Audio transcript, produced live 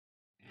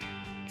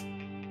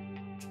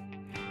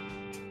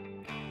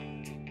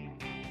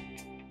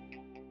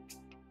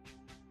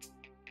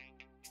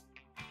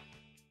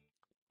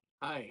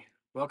Hi,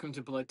 welcome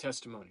to Blood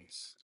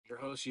Testimonies. Your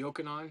host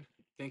Yokanon.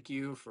 Thank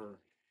you for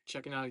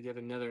checking out yet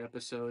another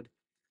episode.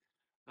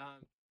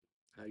 Um,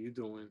 how you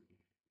doing?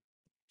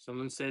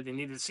 Someone said they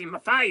needed to see my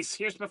face.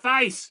 Here's my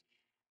face.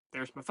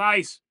 There's my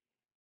face.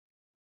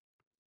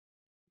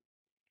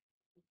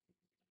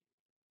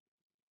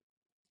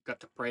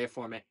 Got to pray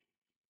for me.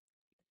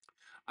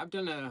 I've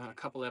done a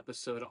couple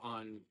episode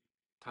on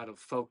titled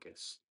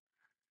Focus.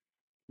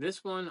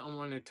 This one I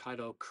want to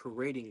title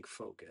Creating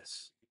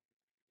Focus.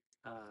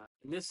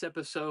 In this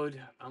episode,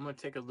 I'm going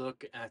to take a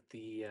look at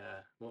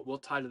we'll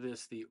title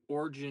this the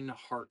Origin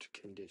Heart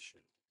Condition.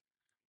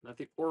 Not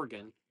the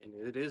organ, and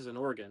it is an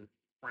organ,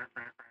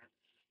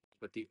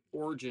 but the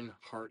origin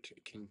heart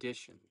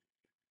condition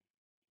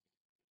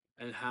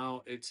and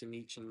how it's in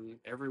each and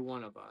every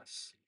one of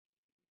us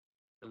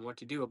and what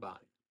to do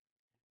about it.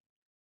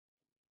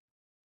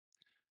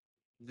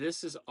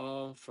 This is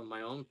all from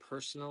my own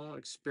personal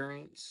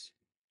experience,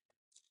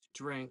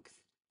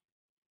 strength,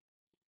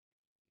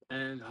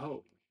 and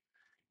hope.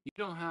 You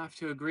don't have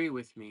to agree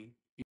with me.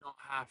 You don't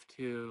have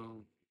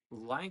to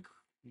like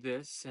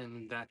this,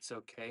 and that's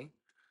okay.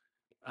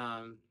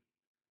 Um,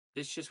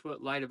 it's just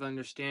what light of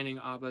understanding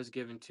Abba's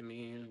given to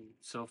me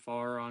so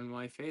far on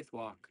my faith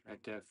walk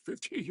at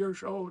 50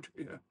 years old.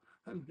 Yeah,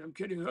 I'm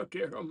getting up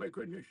there. Oh my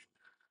goodness.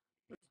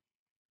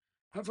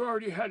 I've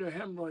already had a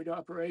hemorrhoid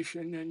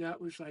operation, and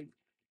that was like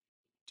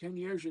 10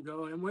 years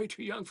ago. I'm way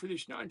too young for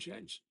this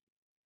nonsense.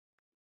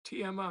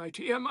 TMI,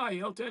 TMI,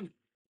 Hilton.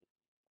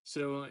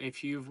 So,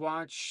 if you've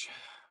watched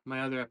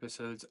my other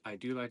episodes, I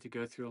do like to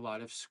go through a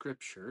lot of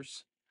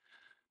scriptures.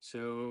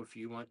 So, if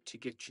you want to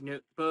get your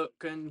notebook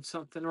and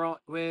something wrong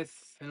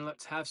with, and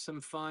let's have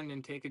some fun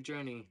and take a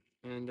journey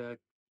and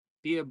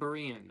be a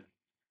Berean,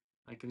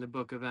 like in the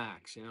book of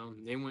Acts.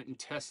 They went and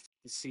tested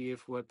to see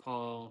if what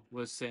Paul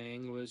was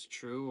saying was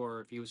true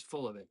or if he was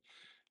full of it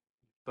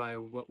by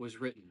what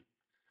was written.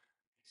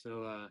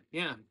 So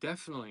yeah,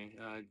 definitely.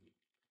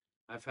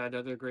 I've had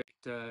other great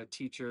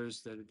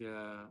teachers that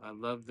I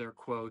love their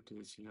quote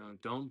is,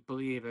 don't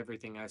believe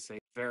everything I say,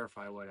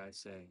 verify what I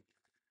say.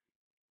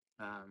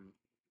 Um,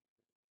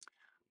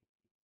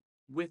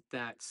 with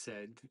that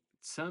said,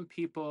 some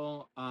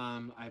people,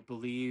 I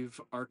believe,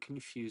 are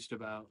confused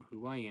about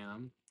who I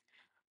am.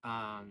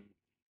 Um,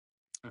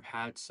 I've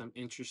had some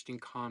interesting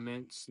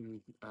comments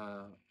and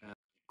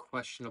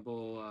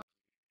questionable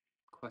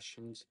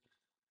questions,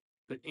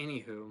 but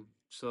anywho,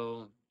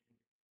 so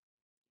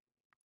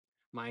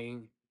my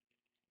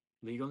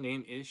legal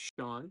name is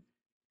Sean.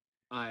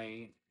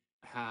 I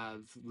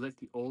have Let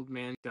the Old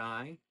Man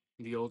Die,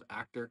 the old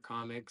actor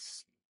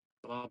comics,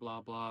 blah,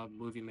 blah, blah,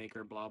 movie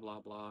maker, blah, blah,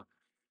 blah.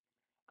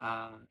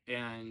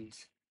 And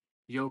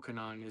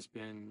Yokanon has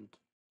been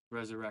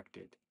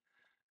resurrected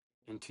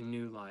into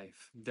new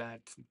life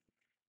that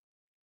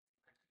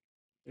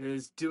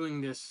is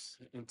doing this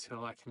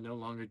until I can no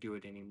longer do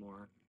it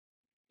anymore.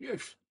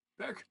 Yes,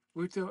 back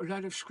with a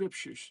lot of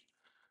scriptures.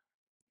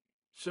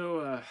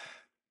 So,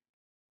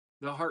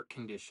 the heart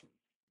condition.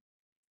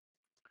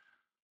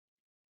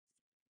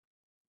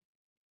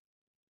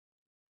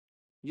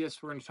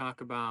 Yes, we're going to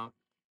talk about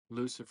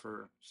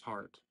Lucifer's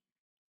heart,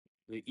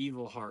 the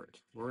evil heart.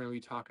 We're going to be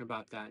talking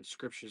about that in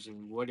scriptures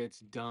and what it's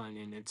done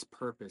and its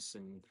purpose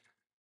and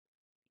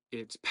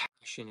its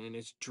passion and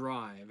its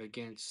drive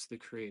against the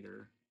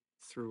Creator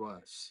through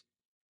us.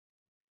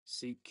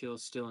 Seek, kill,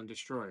 steal, and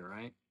destroy,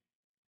 right?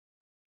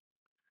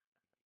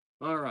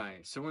 All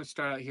right, so we're going to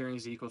start out here in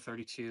Ezekiel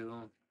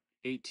 32,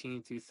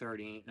 18 through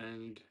 30,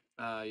 and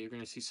you're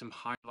going to see some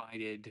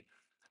highlighted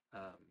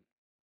um,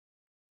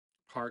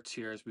 parts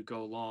here as we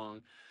go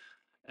along.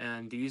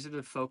 And these are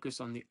the focus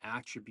on the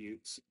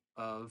attributes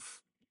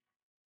of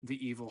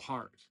the evil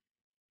heart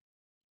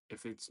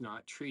if it's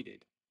not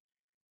treated.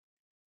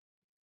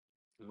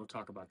 And we'll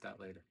talk about that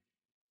later.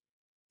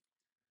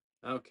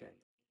 Okay.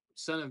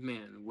 Son of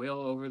man, wail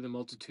over the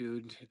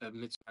multitude of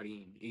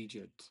Mitzrayim,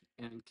 Egypt,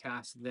 and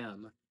cast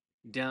them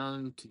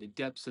down to the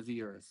depths of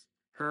the earth,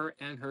 her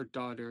and her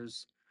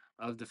daughters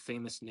of the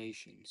famous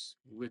nations,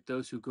 with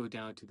those who go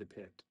down to the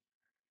pit,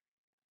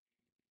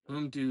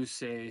 whom do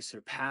say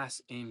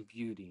surpass in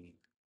beauty.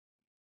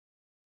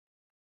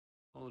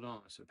 Hold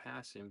on,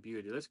 surpass in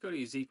beauty. Let's go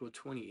to Ezekiel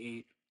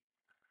 28,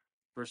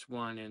 verse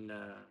 1 and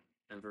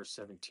verse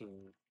 17.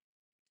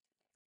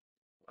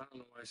 I don't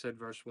know why I said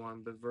verse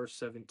 1, but verse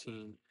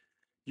 17.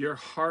 Your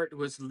heart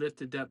was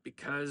lifted up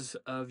because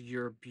of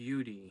your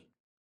beauty.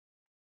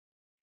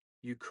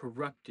 You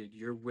corrupted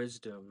your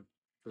wisdom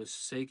for the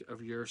sake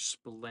of your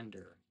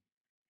splendor.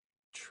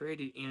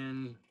 Traded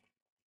in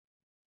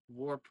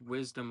warped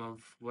wisdom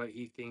of what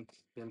he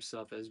thinks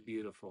himself as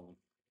beautiful.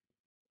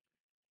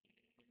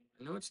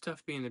 I know it's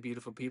tough being the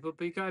beautiful people,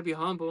 but you gotta be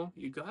humble.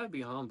 You gotta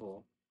be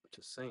humble.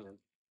 Just saying.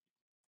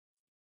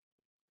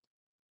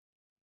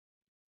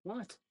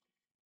 What?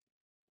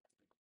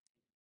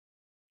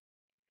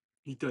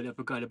 He thought I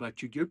forgot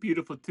about you. You're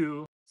beautiful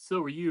too.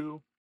 So are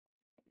you.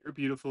 You're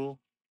beautiful.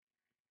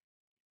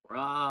 We're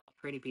all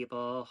pretty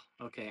people.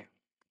 Okay.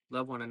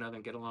 Love one another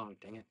and get along,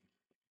 dang it.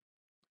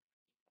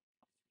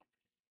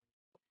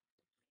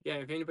 Yeah,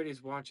 if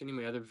anybody's watching any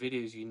of my other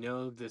videos, you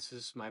know this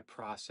is my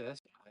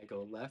process. I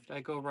go left,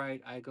 I go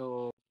right, I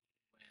go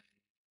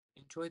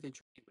and enjoy the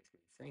journey with me.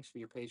 Thanks for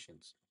your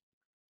patience.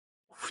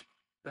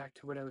 Back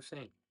to what I was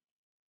saying.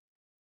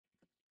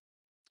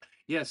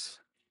 Yes,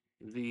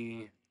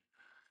 the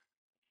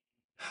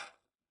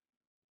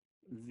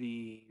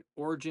the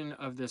origin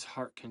of this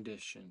heart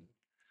condition.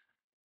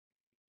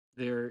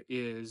 There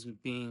is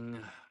being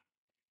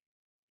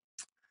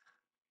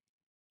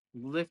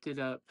lifted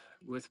up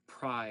with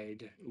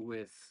pride,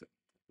 with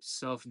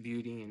self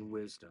beauty and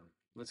wisdom.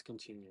 Let's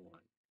continue on.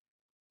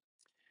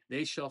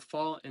 They shall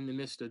fall in the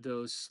midst of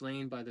those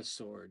slain by the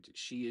sword.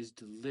 She is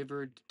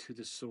delivered to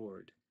the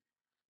sword,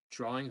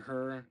 drawing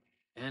her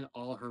and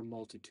all her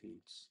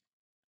multitudes.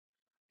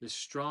 The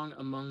strong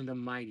among the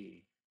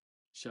mighty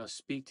shall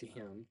speak to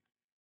him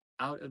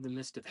out of the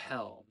midst of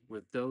hell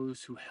with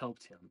those who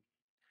helped him.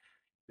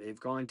 They've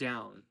gone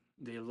down.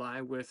 They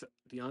lie with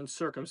the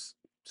uncircumcised,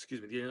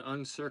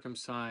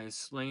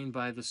 slain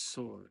by the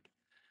sword.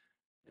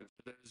 And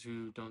for those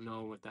who don't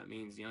know what that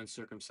means, the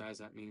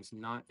uncircumcised, that means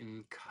not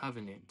in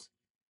covenant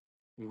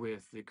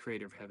with the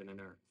creator of heaven and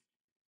earth.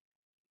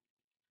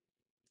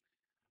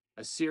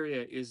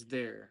 Assyria is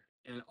there,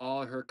 and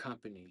all her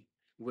company,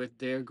 with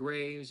their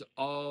graves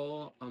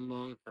all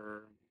among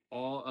her,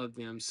 all of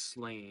them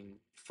slain,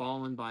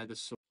 fallen by the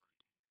sword.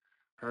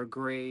 Her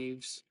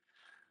graves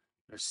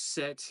are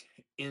set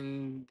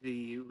in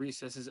the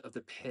recesses of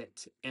the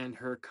pit, and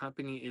her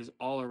company is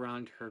all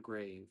around her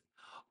grave.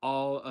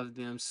 All of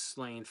them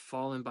slain,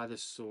 fallen by the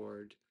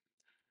sword,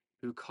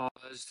 who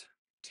caused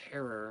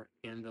terror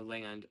in the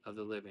land of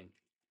the living.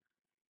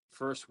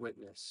 First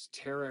witness,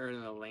 terror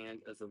in the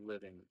land of the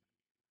living.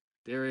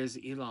 There is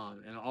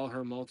Elam and all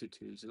her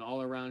multitudes, and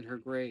all around her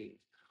grave,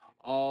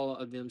 all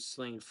of them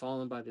slain,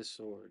 fallen by the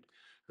sword,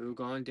 who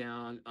gone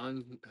down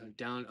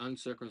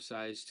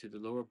uncircumcised to the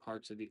lower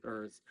parts of the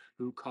earth,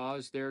 who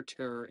caused their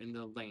terror in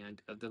the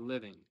land of the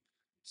living.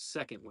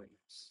 Second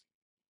witness.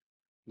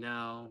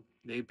 Now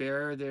they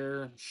bear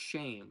their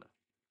shame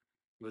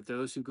with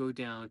those who go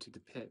down to the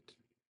pit.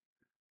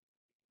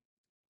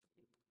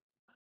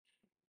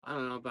 I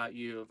don't know about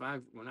you, if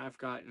when I've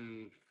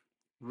gotten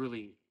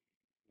really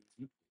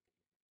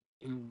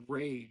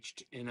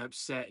enraged and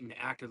upset and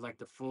acted like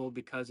the fool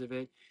because of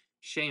it,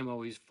 shame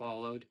always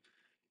followed.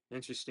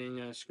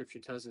 Interesting, scripture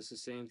tells us the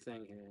same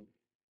thing here.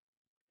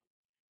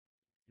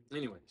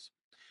 Anyways,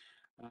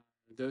 uh,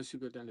 those who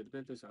go down to the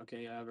pit,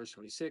 okay, verse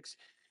 26.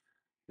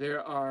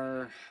 There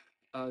are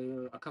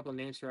a couple of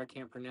names here I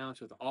can't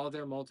pronounce, with all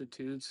their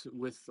multitudes,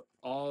 with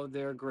all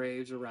their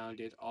graves around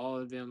it, all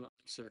of them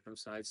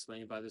circumcised,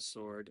 slain by the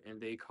sword, and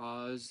they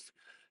caused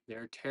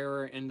their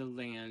terror in the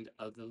land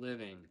of the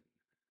living.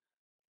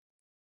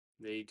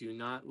 They do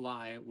not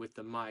lie with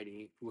the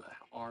mighty who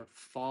are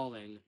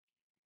fallen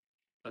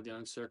of the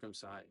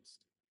uncircumcised,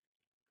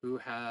 who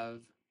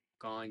have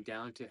gone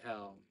down to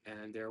hell,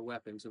 and their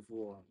weapons of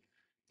war.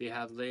 They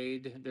have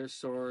laid their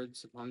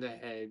swords upon the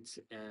heads,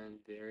 and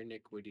their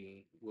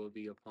iniquity will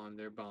be upon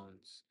their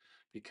bones,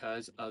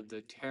 because of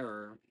the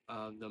terror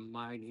of the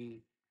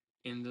mighty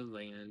in the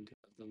land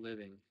of the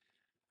living.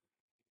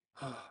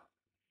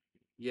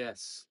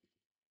 Yes,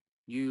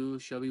 you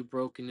shall be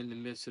broken in the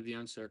midst of the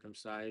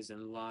uncircumcised,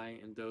 and lie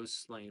in those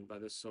slain by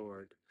the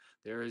sword.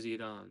 There is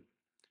Edom,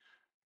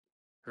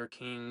 her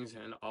kings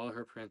and all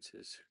her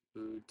princes,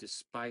 who,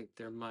 despite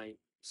their might,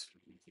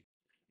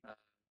 uh,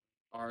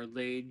 are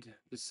laid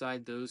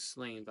beside those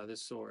slain by the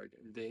sword.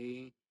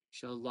 They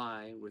shall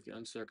lie with the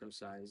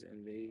uncircumcised,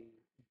 and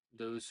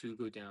those who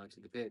go down to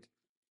the pit.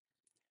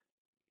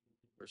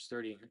 Verse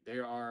 30. They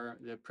are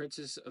the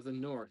princes of the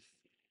north,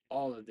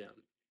 all of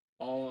them,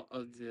 all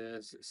of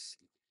the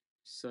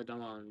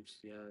Sodoms,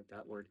 yeah,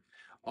 that word.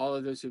 All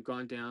of those who've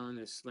gone down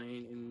and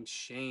slain in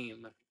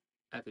shame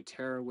at the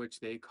terror which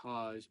they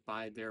caused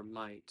by their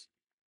might.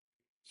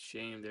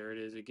 Shame, there it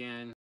is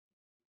again.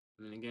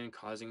 And again,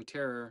 causing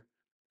terror.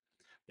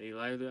 They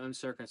lie the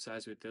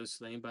uncircumcised with those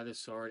slain by the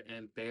sword,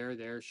 and bear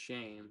their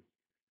shame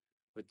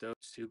with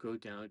those who go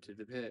down to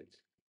the pit.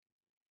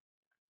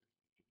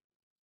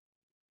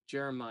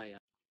 Jeremiah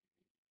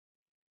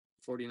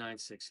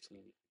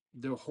 49:16.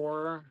 The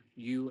horror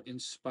you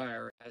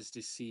inspire has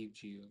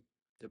deceived you,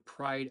 the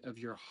pride of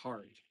your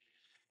heart.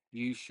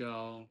 You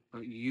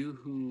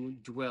who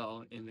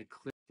dwell in the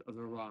cliff of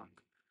the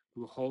rock,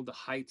 who hold the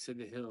heights of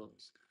the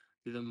hills,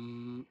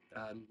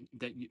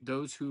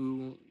 those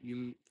who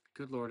you,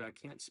 good Lord, I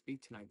can't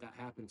speak tonight. That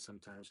happens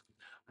sometimes.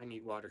 I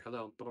need water.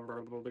 Hello.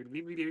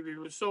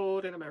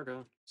 Sold in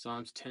America.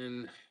 Psalms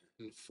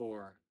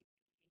 10:4.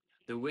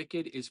 The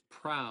wicked is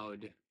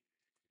proud,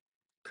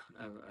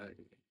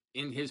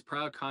 in his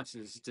proud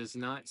conscience does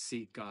not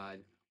seek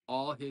God.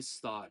 All his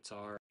thoughts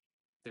are,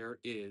 there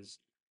is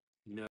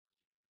no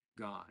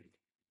God.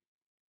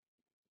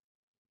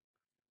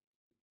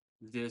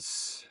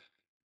 This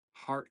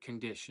heart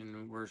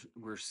condition,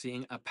 we're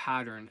seeing a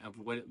pattern of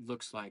what it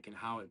looks like and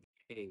how it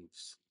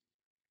behaves.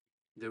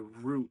 The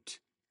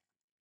root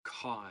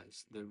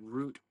cause, the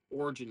root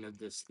origin of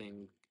this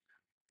thing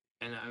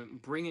And I'm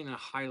bringing a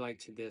highlight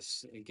to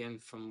this again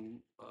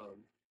from a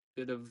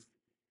bit of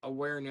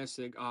awareness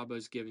that Abba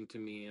has given to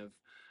me of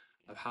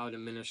how to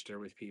minister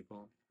with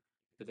people.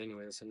 But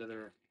anyway, that's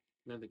another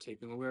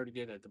taping. We already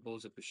did at the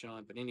Bulls of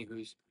Bashan. But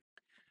anywho's,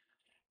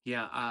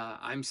 yeah,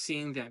 I'm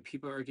seeing that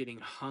people are getting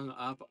hung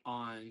up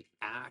on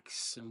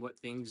acts and what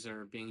things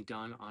are being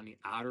done on the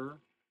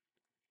outer.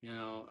 You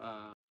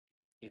know,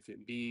 if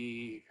it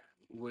be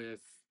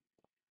with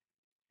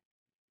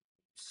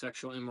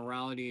sexual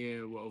immorality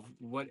of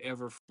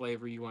whatever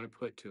flavor you want to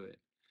put to it,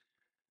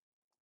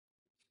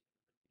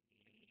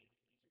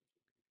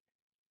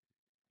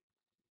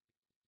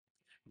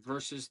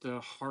 versus the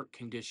heart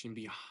condition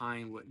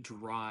behind what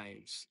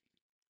drives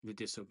the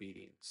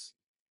disobedience.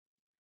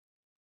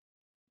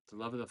 The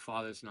love of the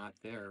Father is not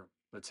there.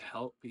 Let's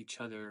help each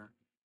other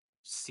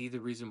see the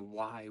reason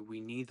why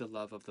we need the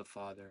love of the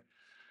Father.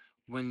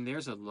 When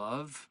there's a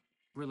love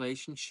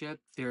relationship,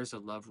 there's a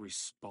love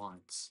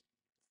response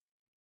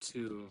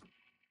to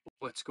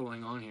what's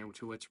going on here,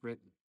 to what's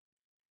written.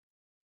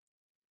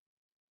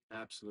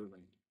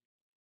 Absolutely.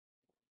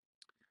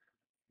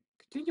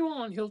 Continue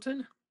on,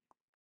 Hilton.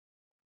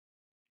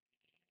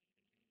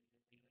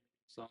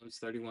 Psalms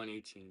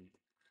 31:18.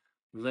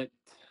 Let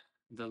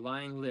the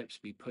lying lips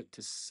be put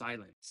to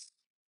silence.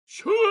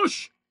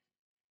 Shush!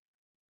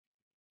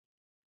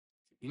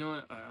 You know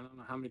what? I don't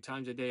know how many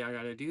times a day I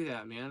gotta do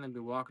that, man. I'd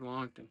be walking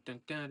along, dun, dun,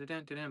 dun, dun,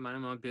 dun, dun, dun,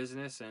 minding my own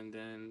business, and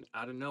then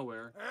out of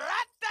nowhere,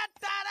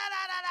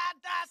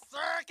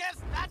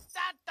 Circus,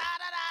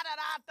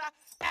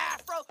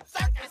 Afro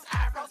circus,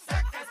 Afro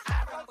circus,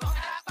 Afro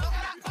Afro.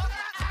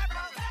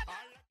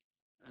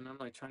 and I'm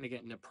like trying to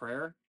get into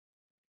prayer.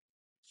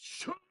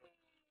 Shush!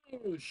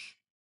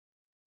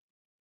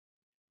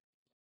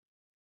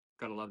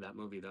 Gotta love that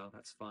movie though.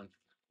 That's fun.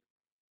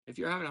 If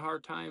you're having a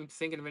hard time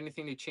thinking of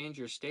anything to change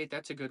your state,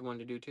 that's a good one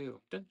to do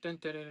too. Dun, dun,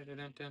 dun, dun, dun,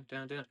 dun, dun,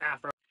 dun, dun,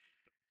 Afro.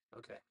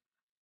 Okay,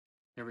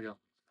 here we go.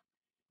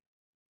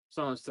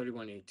 Psalms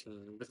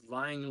 31:18. With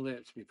lying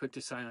lips be put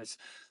to silence,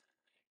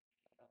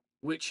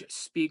 which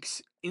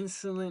speaks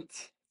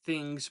insolent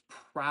things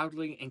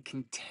proudly and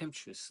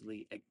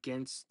contemptuously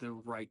against the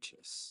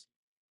righteous.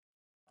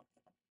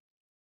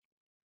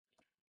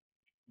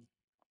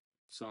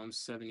 Psalm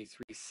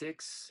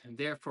 73:6.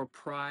 Therefore,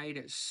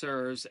 pride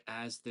serves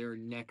as their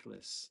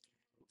necklace,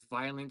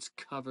 violence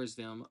covers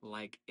them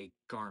like a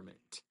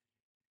garment.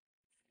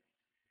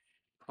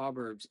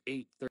 Proverbs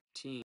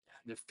 8:13.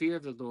 The fear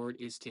of the Lord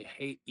is to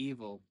hate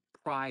evil,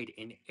 pride,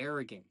 and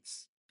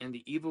arrogance, and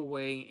the evil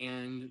way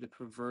and the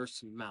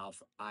perverse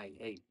mouth I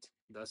hate.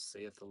 Thus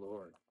saith the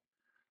Lord.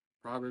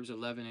 Proverbs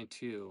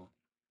 11:2.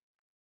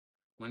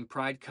 When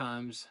pride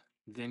comes,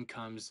 then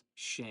comes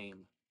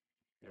shame.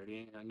 There it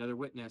is, another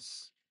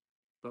witness.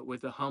 But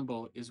with the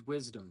humble is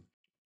wisdom.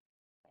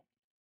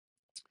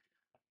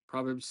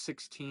 Proverbs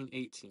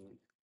 16:18.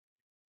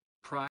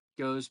 Pride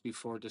goes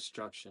before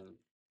destruction,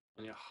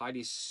 and a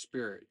haughty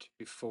spirit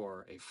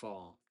before a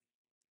fall.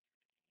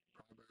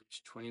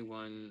 Proverbs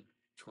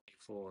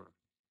 21:24.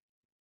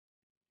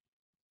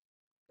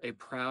 A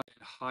proud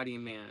and haughty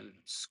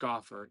man,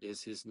 scoffer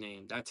is his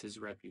name. That's his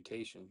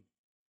reputation.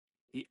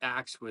 He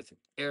acts with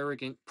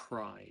arrogant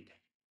pride.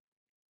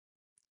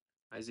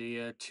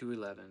 Isaiah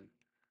 2:11.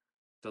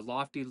 The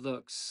lofty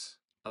looks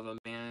of a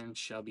man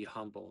shall be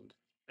humbled,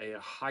 a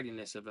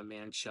haughtiness of a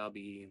man shall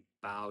be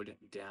bowed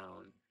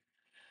down,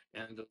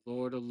 and the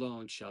Lord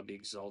alone shall be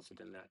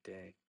exalted in that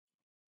day.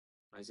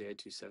 Isaiah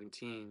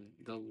 2:17.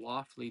 The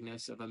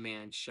loftiness of a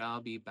man shall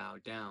be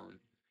bowed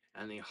down,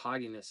 and the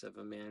haughtiness of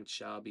a man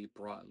shall be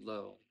brought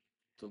low.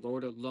 The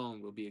Lord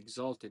alone will be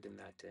exalted in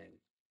that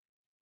day.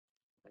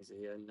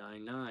 Isaiah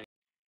 9:9.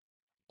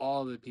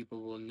 All the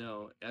people will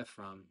know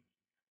Ephraim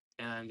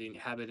and the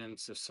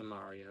inhabitants of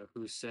Samaria,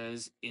 who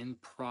says, in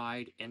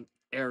pride and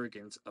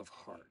arrogance of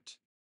heart.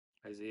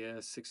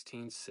 Isaiah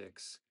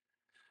 16:6.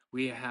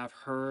 We have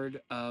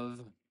heard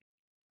of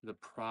the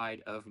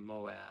pride of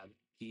Moab.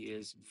 He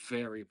is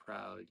very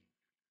proud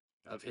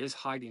of his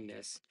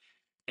haughtiness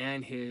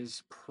and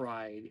his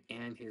pride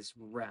and his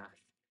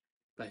wrath,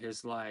 but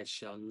his lies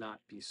shall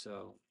not be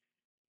so.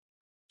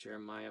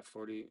 Jeremiah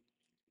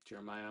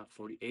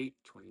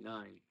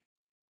 48:29.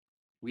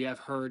 We have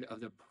heard of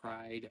the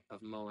pride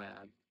of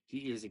Moab.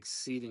 He is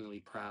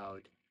exceedingly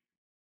proud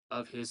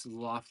of his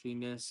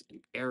loftiness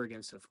and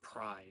arrogance of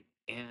pride,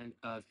 and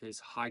of his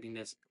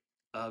haughtiness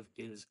of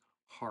his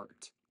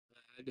heart.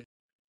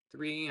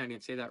 3, I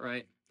didn't say that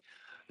right.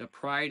 The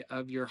pride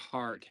of your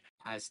heart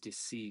has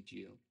deceived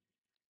you.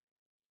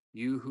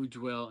 You who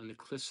dwell in the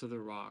cliffs of the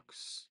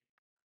rocks,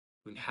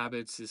 who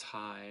inhabits is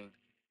high,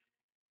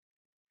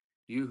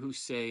 you who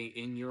say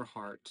in your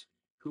heart,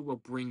 who will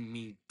bring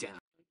me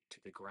down to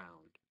the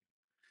ground?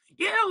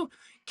 You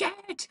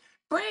can't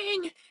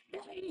bring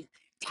me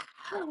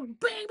down!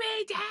 Bring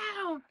me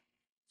down!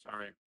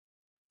 Sorry,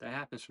 that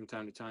happens from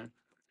time to time.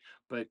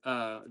 But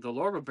the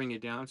Lord will bring you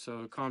down,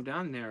 so calm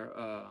down there,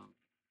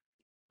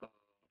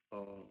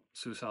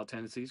 suicidal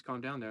tendencies.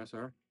 Calm down there,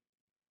 sir.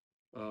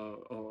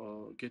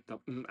 Get the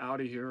out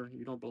of here.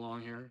 You don't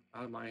belong here.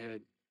 Out of my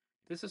head.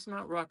 This is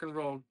not rock and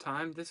roll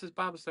time. This is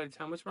Bible study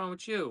time. What's wrong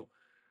with you?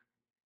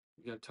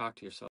 You gotta talk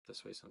to yourself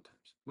this way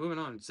sometimes. Moving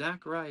on.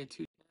 Zechariah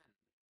 2:10.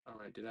 All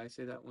right, did I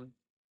say that one?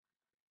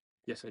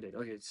 Yes, I did.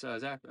 Okay, so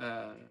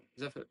Zephaniah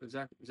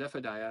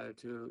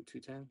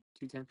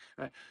 2:10. All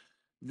right.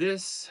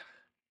 This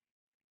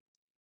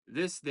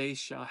this they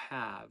shall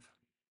have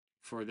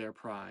for their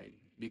pride,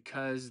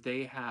 because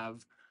they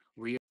have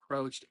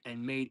reapproached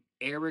and made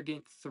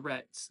arrogant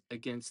threats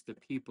against the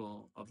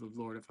people of the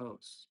Lord of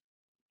hosts.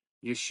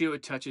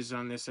 Yeshua touches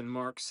on this in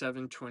Mark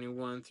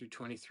 7:21 through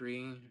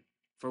 23.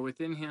 For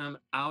within him,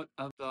 out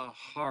of the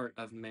heart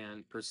of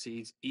man,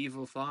 proceeds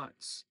evil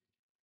thoughts.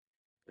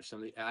 There's some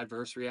of the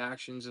adverse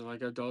reactions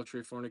like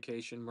adultery,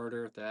 fornication,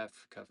 murder,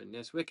 theft,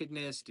 covetousness,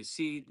 wickedness,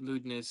 deceit,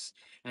 lewdness,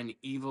 an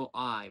evil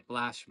eye,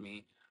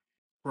 blasphemy,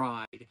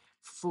 pride,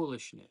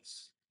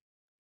 foolishness.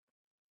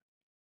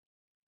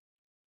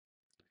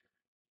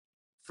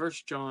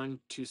 1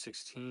 John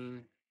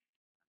 2:16.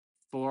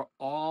 For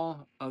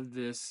all of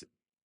this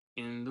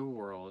in the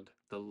world,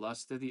 the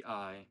lust of the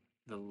eye,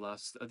 the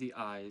lust of the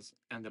eyes,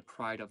 and the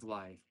pride of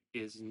life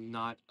is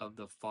not of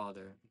the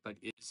Father, but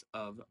is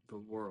of the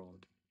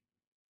world.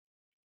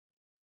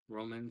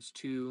 Romans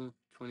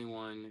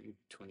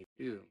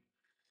 2:21-22.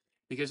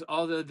 Because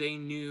although they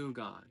knew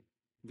God,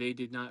 they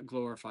did not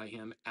glorify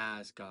him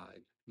as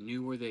God.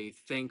 Nor were they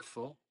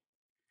thankful,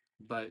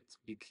 but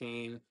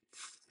became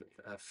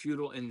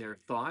futile in their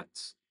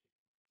thoughts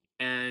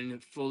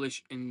and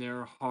foolish in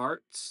their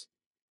hearts.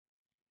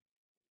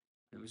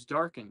 It was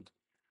darkened,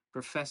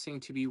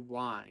 professing to be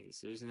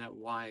wise. Isn't that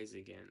wise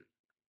again?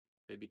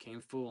 They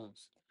became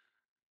fools.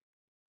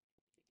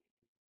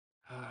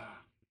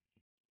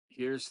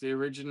 Here's the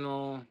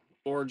original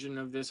origin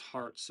of this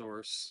heart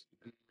source.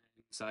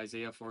 It's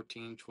Isaiah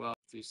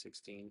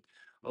 14:12-16.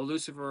 O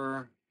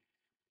Lucifer,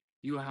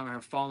 you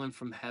have fallen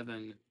from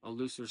heaven, O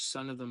Lucifer,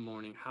 son of the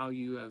morning, how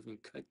you have been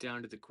cut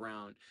down to the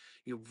ground.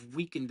 You have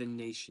weakened the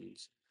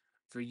nations.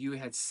 For you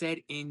had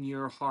said in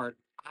your heart,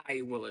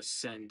 I will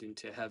ascend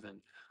into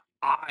heaven.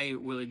 I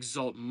will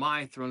exalt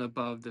my throne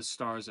above the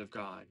stars of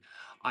God.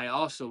 I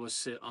also will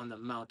sit on the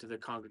mount of the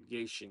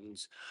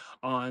congregations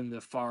on the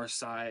far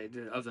side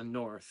of the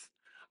north.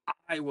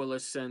 I will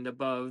ascend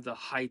above the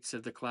heights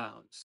of the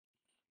clouds.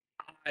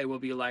 I will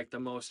be like the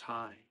Most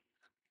High.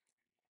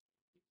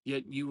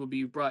 Yet you will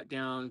be brought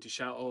down to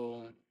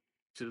Sheol,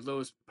 to the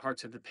lowest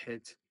parts of the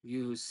pit.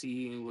 You who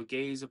see and will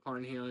gaze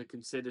upon him and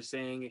consider,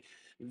 saying,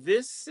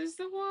 this is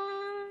the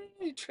one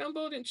who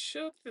trembled and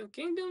shook the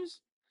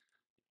kingdoms?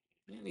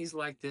 Man, he's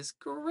like this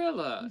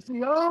gorilla. You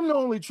see, I'm the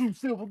only true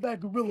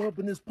silverback gorilla up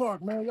in this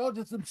park, man. Y'all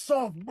just some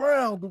soft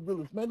brown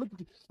gorillas, man.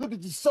 Look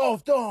at these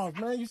soft arms,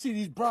 man. You see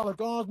these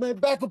brolic arms, man?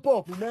 Back up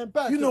off me, man.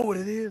 Back You know what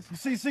it is.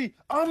 You see,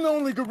 I'm the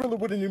only gorilla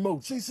with an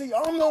emote. See,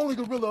 I'm the only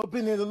gorilla up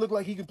in there that look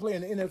like he can play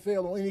in the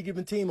NFL on any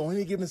given team on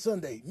any given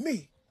Sunday.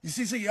 Me. You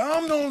see,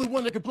 I'm the only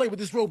one that can play with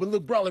this robe and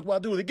look brolic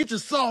while doing it. Get your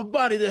soft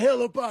body the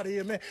hell up out of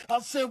here, man. I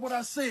said what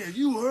I said.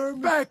 You heard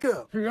me? Back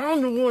up. See,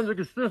 I'm the one that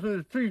can stiffen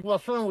his teeth while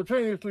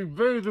simultaneously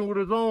bathing with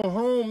his own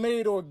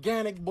homemade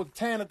organic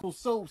botanical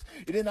soaps.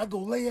 And then I go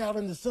lay out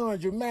in the sun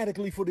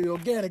dramatically for the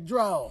organic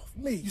dry off.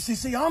 Me. You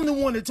see, I'm the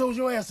one that told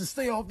your ass to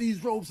stay off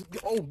these ropes.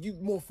 Oh, you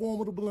more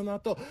formidable than I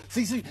thought.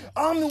 See,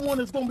 I'm the one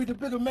that's gonna be the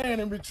bigger man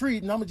in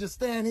retreat, and I'm gonna just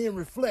stand here and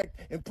reflect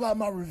and plot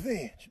my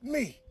revenge.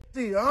 Me.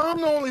 See, I'm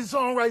the only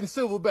songwriting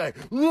silverback.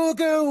 Look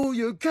at who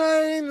you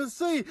came to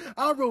see.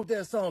 I wrote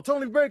that song.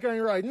 Tony Baker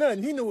ain't write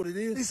nothing. He know what it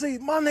is. You see,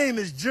 my name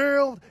is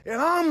Gerald,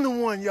 and I'm the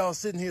one y'all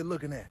sitting here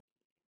looking at.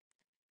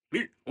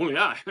 Me? Only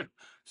I.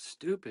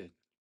 Stupid.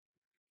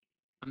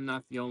 I'm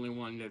not the only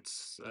one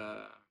that's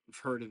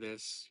heard of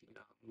this. You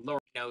know,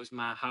 Lord knows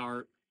my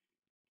heart.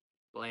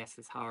 Bless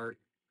his heart.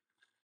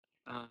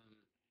 Um,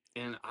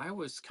 and I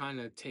was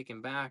kind of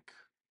taken back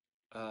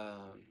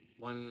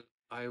when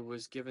I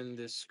was given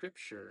this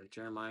scripture,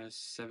 Jeremiah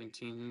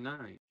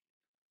 17:9.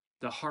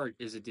 The heart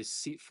is a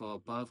deceitful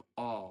above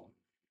all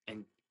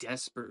and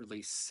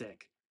desperately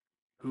sick.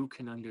 Who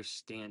can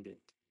understand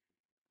it?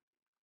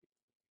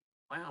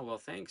 Wow, well,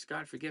 thanks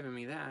God for giving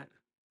me that.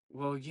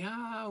 Well,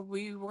 yeah,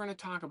 we were going to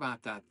talk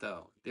about that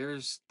though.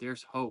 There's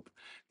hope.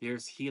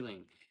 There's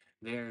healing.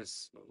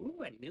 There's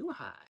a new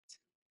heart.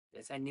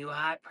 There's a new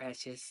heart,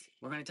 precious.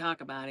 We're going to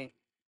talk about it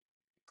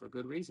for a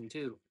good reason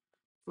too.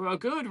 For a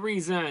good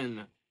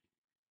reason.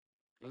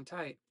 Hang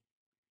tight.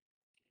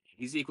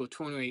 Ezekiel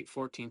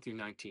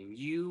 28:14-19.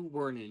 You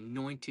were an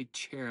anointed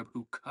cherub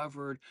who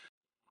covered.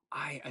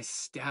 I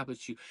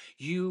established you.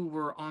 You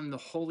were on the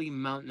holy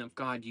mountain of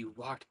God. You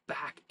walked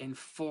back and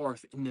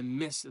forth in the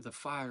midst of the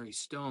fiery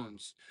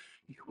stones.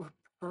 You were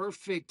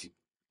perfect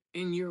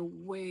in your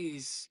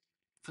ways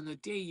from the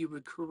day you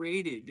were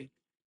created.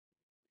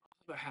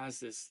 Father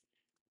has this.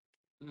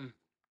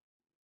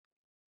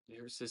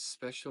 There's this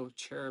special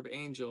cherub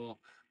angel,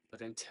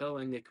 but until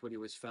iniquity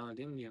was found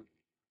in you,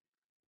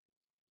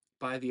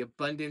 by the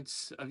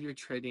abundance of your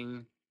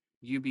treading,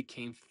 you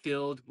became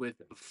filled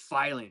with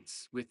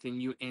violence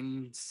within you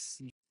and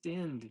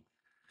sinned.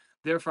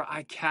 Therefore,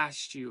 I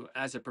cast you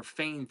as a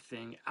profane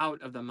thing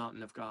out of the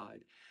mountain of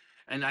God.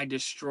 And I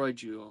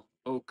destroyed you,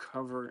 O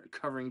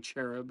covering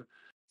cherub,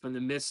 from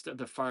the midst of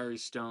the fiery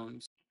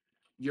stones.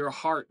 Your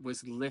heart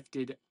was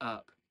lifted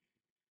up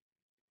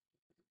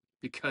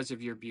because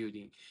of your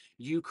beauty.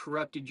 You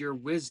corrupted your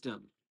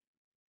wisdom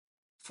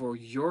for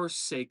your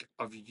sake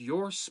of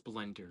your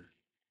splendor.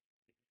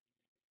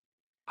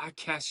 I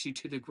cast you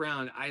to the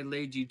ground. I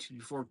laid you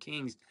before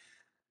kings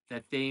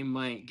that they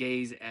might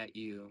gaze at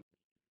you.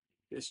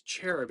 This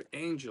cherub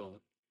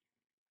angel,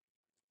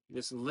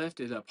 this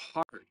lifted up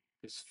heart,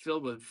 is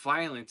filled with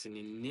violence and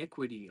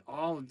iniquity.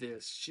 All of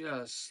this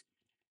just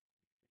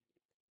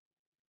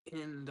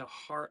in the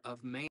heart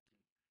of man.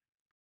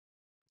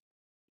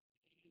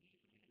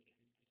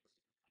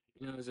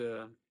 You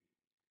know,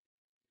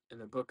 in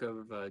the book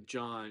of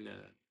John,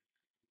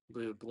 I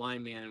believe a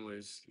blind man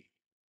was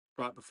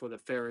brought before the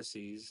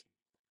Pharisees,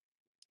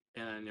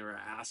 and they were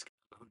asking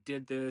who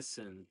did this,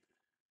 and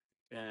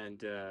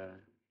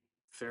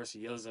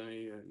Pharisee yells at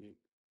me,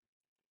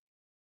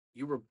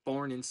 "You were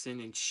born in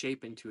sin and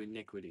shaped into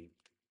iniquity."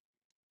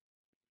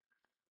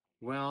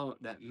 Well,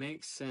 that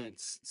makes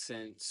sense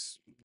since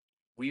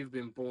we've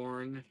been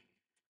born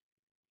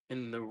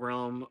in the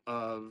realm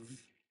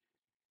of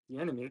the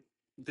enemy.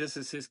 This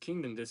is his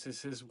kingdom. This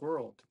is his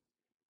world.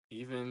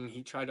 Even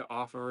he tried to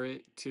offer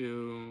it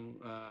to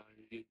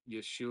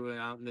Yeshua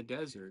out in the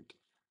desert.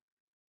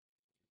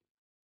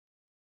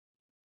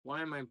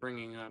 Why am I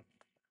bringing up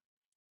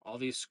all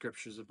these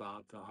scriptures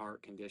about the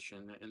heart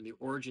condition and the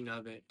origin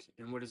of it,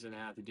 and what does it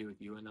have to do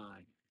with you and I?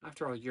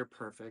 After all, you're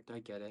perfect. I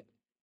get it.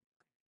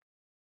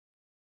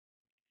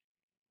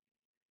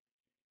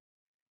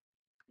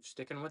 You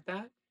sticking with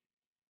that?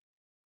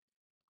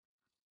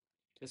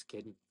 Just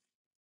kidding.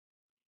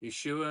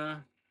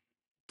 Yeshua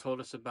told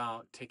us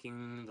about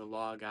taking the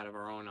log out of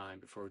our own eye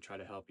before we try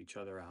to help each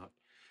other out.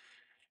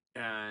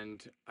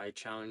 And I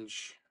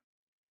challenge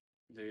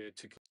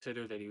to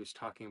consider that he was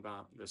talking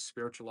about the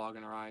spiritual log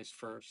in our eyes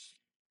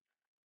first.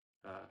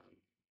 Uh,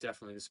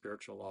 Definitely the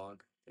spiritual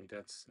log. I think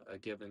that's a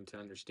given to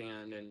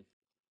understand. And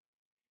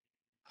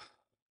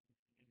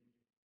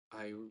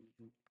I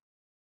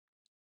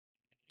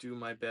do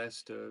my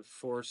best to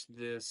force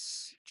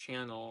this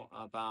channel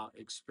about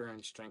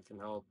experience, strength, and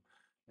hope,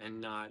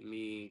 and not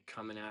me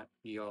coming at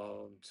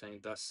y'all saying,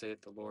 "Thus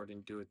saith the Lord,"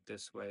 and do it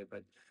this way.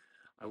 But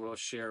I will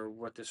share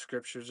what the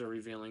scriptures are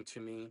revealing to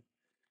me.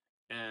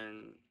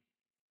 And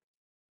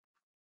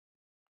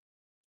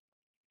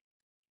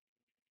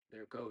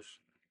there it goes.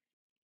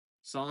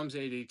 Psalms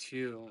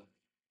 82,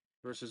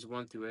 verses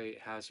 1 through 8,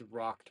 has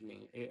rocked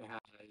me. It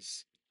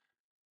has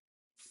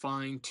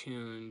fine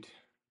tuned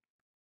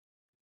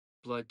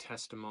blood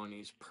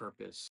testimonies,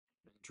 purpose,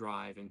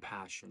 drive, and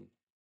passion.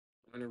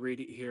 I'm going to read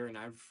it here, and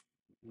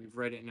we've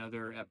read it in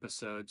other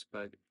episodes,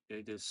 but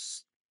it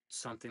is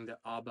something that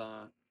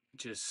Abba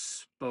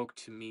just spoke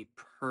to me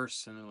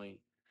personally.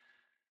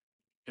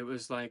 It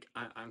was like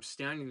I'm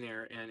standing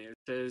there, and it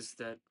says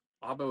that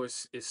Abba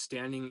is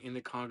standing in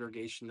the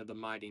congregation of the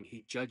mighty, and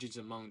he judges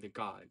among the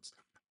gods.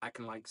 I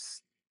can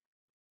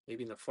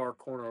maybe in the far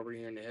corner over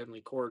here in the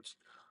heavenly courts,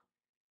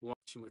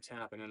 watching what's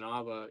happening, and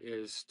Abba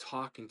is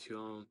talking to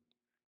him,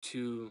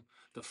 to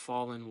the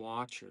fallen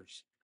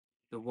watchers,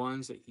 the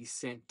ones that he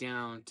sent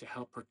down to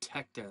help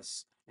protect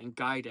us and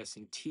guide us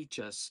and teach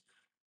us,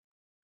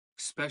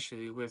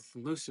 especially with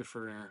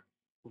Lucifer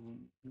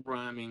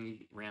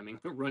running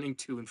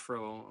to and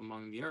fro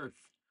among the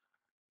earth.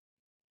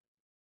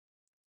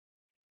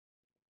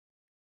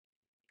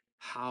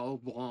 How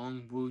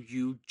long will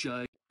you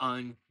judge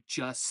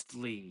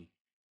unjustly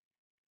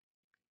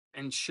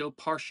and show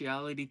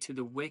partiality to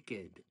the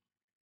wicked?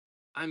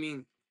 I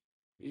mean,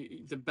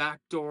 the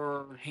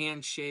backdoor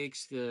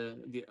handshakes,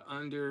 the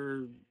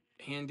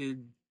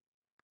underhanded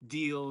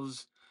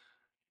deals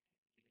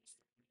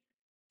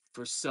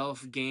for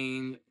self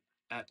gain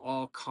at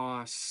all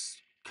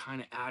costs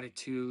kind of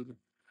attitude,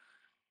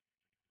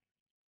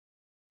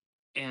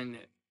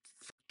 and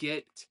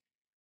forget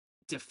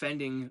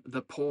defending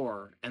the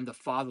poor and the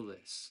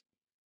fatherless.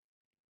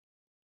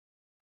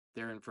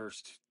 There in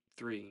verse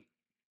 3.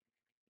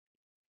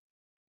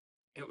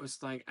 It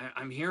was like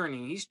I'm hearing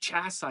him, he's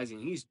chastising,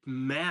 he's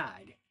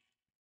mad.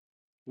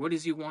 What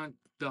does he want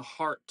the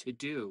heart to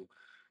do?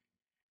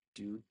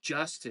 Do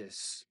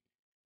justice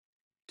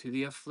to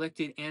the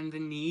afflicted and the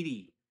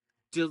needy.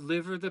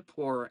 Deliver the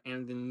poor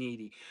and the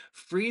needy.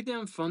 Free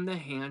them from the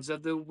hands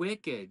of the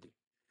wicked.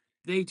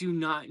 They do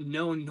not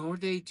know, nor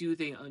do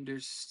they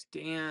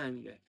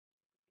understand.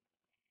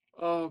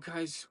 Oh,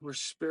 guys, we're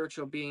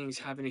spiritual beings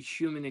having a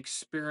human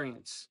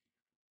experience.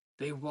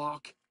 They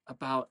walk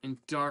about in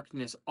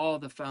darkness. All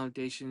the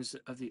foundations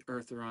of the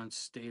earth are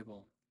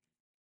unstable.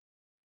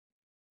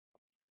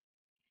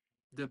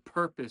 The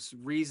purpose,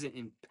 reason,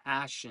 and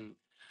passion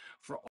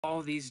for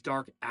all these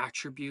dark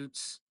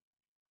attributes,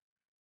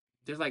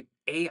 they're like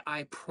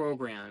AI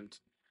programmed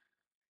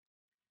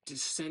to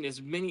send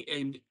as many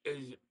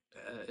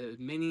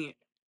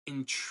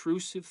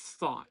intrusive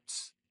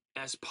thoughts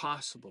as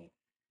possible,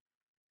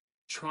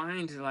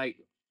 trying to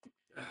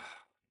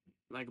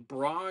like a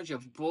barrage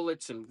of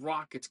bullets and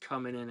rockets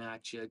coming in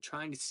at you,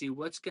 trying to see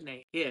what's going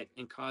to hit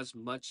and cause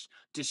much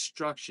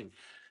destruction.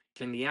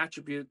 Can the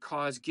attribute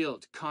cause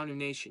guilt,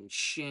 condemnation,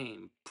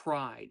 shame,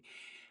 pride,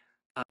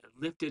 a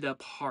lifted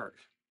up heart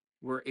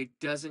where it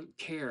doesn't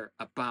care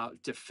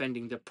about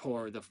defending the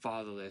poor, the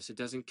fatherless? It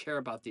doesn't care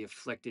about the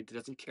afflicted. It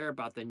doesn't care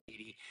about the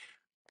needy.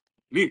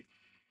 Me,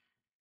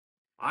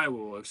 I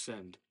will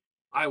ascend.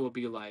 I will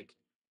be like,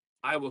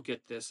 I will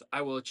get this.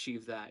 I will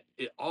achieve that.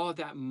 All of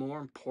that more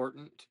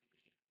important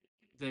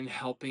than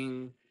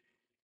helping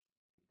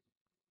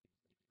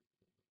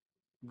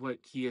what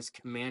he has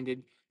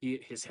commanded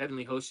his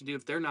heavenly host to do.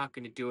 If they're not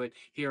going to do it,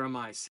 here am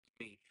I. Send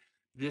me.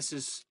 This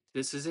is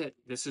it.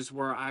 This is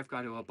where I've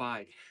got to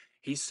abide.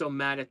 He's so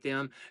mad at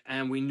them,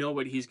 and we know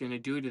what he's going to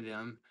do to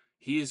them.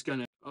 He is going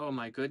to. Oh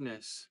my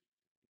goodness.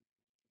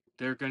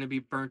 They're going to be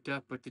burnt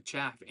up with the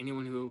chaff.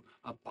 Anyone who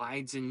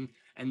abides in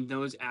and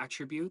those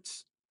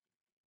attributes,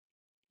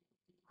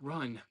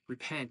 run,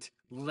 repent,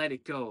 let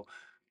it go,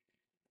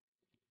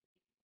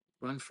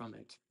 run from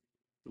it.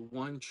 The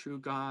one true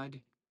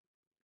God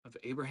of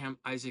Abraham,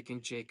 Isaac,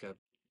 and Jacob,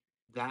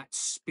 that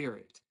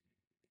spirit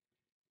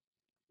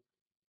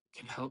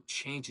can help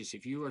change us.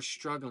 If you are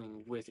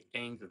struggling with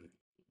anger,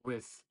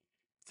 with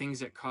things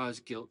that cause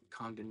guilt,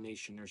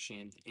 condemnation, or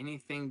shame,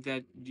 anything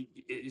that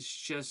is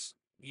just,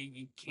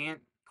 you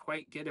can't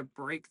quite get a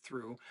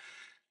breakthrough,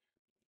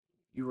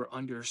 you are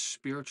under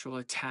spiritual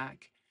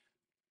attack.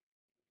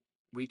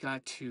 We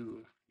got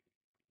to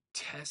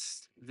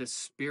test the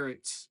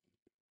spirits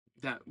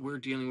that we're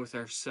dealing with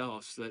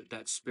ourselves,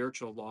 that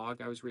spiritual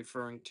log I was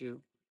referring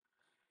to.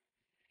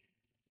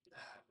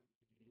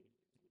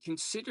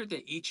 Consider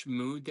that each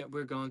mood that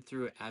we're going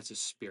through as a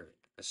spirit,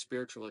 a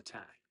spiritual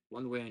attack,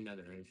 one way or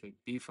another. If it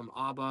be from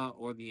Abba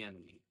or the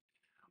enemy,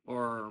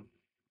 or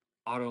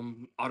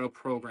auto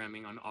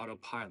programming on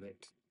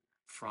autopilot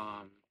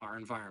from our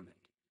environment.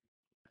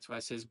 That's why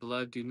it says,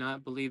 "Beloved, do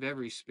not believe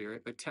every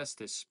spirit, but test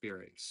the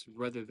spirits,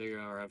 whether they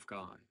are of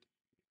God."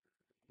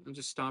 I'll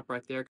just stop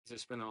right there because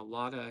there's been a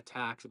lot of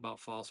attacks about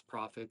false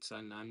prophets,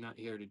 and I'm not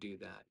here to do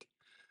that.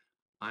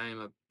 I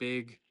am a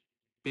big,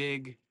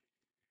 big.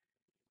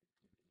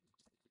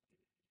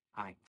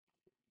 Hi.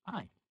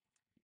 Hi.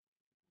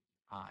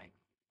 Hi.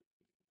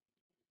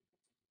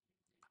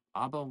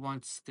 Abba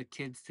wants the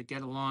kids to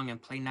get along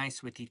and play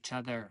nice with each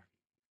other.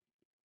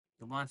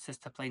 He wants us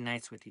to play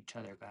nice with each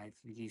other, guys.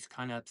 He's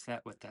kind of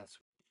upset with us.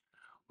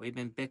 We've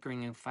been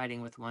bickering and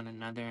fighting with one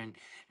another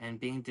and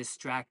being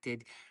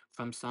distracted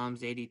from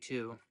Psalms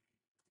 82.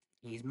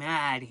 He's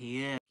mad,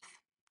 he is.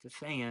 Just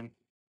saying.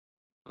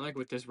 I like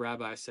what this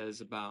rabbi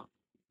says about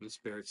the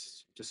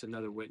spirits. Just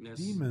another witness.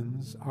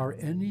 Demons are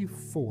any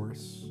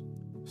force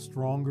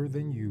stronger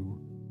than you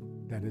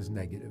that is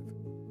negative.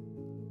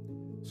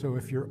 So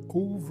if you're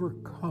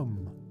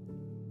overcome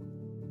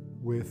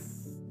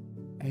with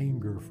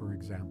anger, for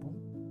example,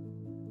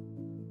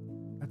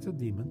 that's a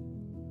demon.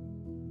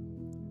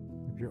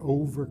 If you're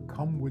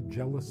overcome with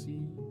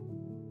jealousy,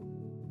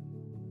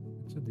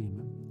 it's a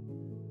demon.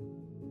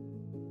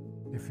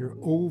 If you're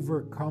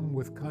overcome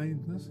with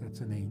kindness, that's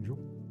an angel.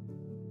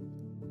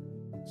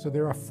 So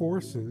there are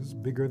forces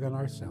bigger than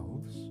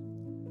ourselves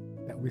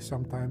that we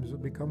sometimes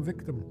become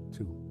victim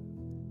to.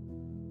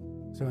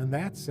 So in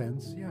that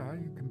sense, yeah,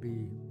 you can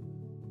be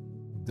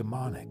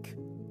demonic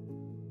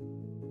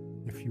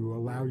if you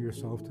allow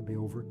yourself to be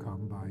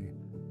overcome by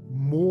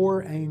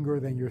more anger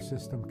than your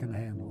system can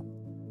handle.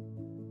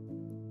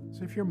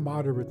 So if you're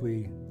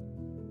moderately,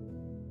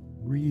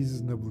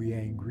 reasonably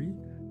angry,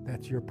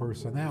 that's your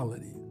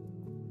personality.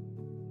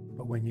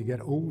 But when you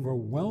get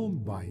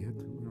overwhelmed by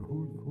it,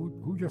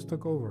 who just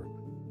took over?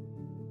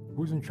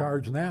 Who's in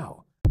charge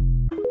now?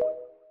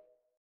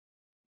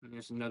 And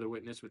there's another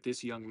witness with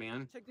this young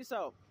man. Check this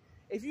out.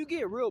 If you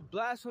get real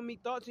blasphemy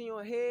thoughts in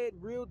your head,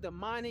 real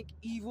demonic,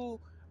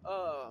 evil,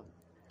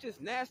 just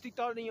nasty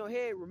thought in your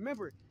head,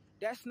 remember,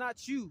 that's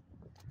not you.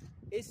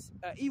 It's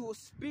an evil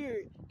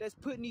spirit that's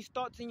putting these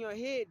thoughts in your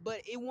head,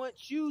 but it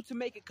wants you to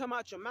make it come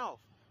out your mouth.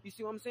 You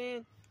see what I'm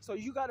saying? So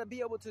you got to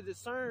be able to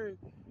discern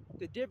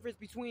the difference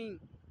between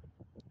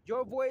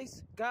your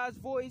voice, God's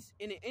voice,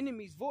 and the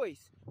enemy's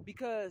voice.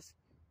 Because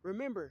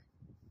remember,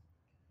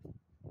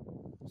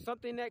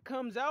 something that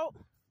comes out,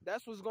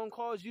 that's what's going to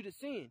cause you to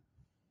sin.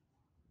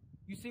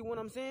 You see what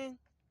I'm saying?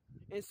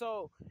 And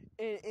so,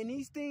 and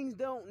these things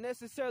don't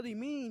necessarily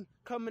mean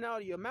coming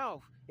out of your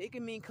mouth. It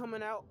can mean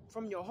coming out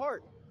from your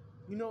heart.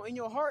 You know, in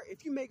your heart,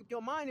 if you make up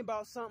your mind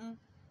about something,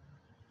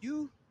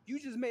 you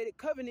just made a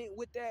covenant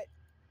with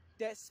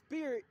that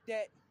spirit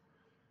that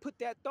put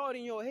that thought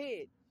in your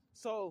head.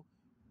 So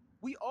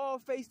we all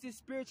face this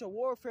spiritual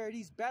warfare,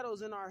 these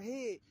battles in our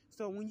head.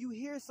 So when you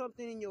hear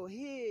something in your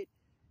head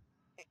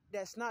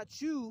that's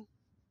not you,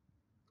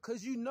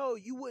 because you know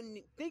you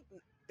wouldn't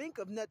think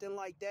of nothing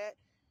like that,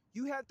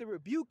 you have to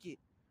rebuke it.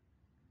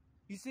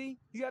 You see?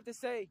 You have to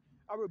say,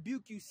 "I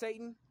rebuke you,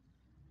 Satan.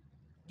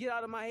 Get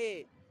out of my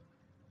head."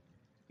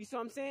 You see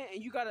what I'm saying?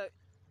 And you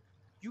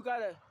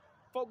gotta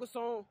focus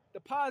on the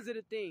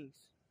positive things.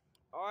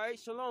 All right,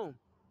 shalom.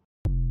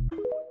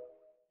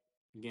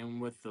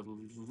 Again, with the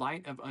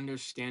light of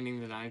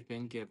understanding that I've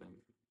been given,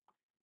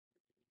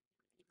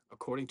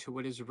 according to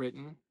what is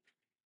written,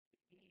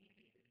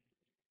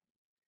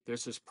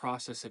 there's this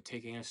process of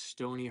taking a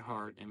stony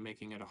heart and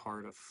making it a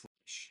heart of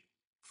flesh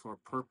for a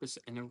purpose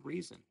and a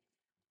reason.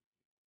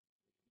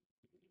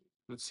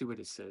 Let's see what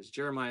it says.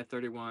 Jeremiah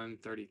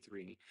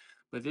 31:33.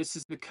 But this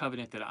is the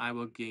covenant that I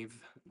will give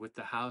with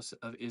the house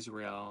of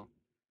Israel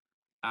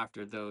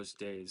after those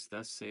days.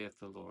 Thus saith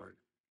the Lord.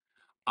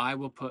 I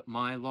will put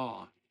my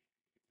law,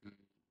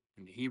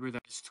 in the Hebrew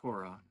that is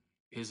Torah,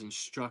 his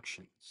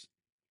instructions,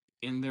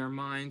 in their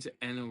minds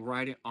and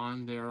write it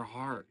on their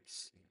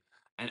hearts.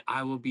 And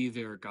I will be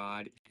their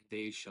God, and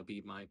they shall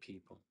be my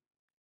people.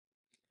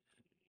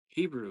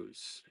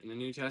 Hebrews in the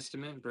New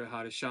Testament, Brit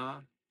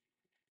Hadashah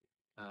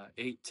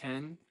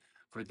 8:10.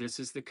 For this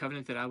is the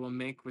covenant that I will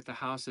make with the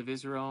house of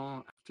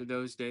Israel after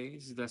those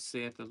days. Thus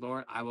saith the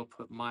Lord, I will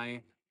put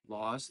my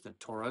laws, the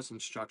Torah's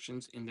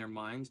instructions, in their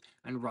minds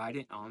and write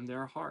it on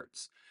their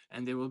hearts.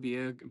 And they will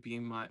be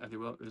my. They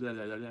will.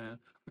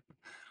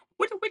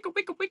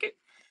 Wicked.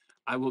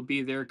 I will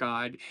be their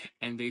God,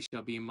 and they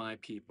shall be my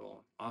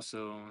people.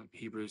 Also,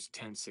 Hebrews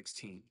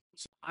 10:16.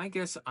 So I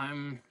guess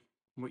I'm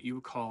what you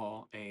would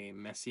call a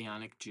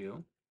Messianic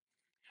Jew.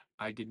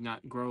 I did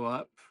not grow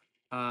up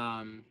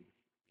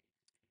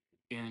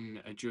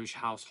in a Jewish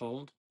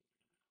household.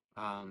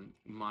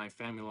 My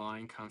family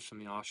line comes from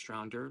the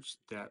Ostraunders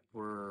that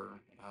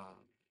were a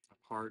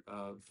part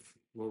of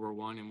World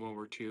War I and World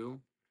War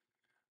II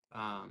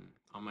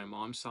on my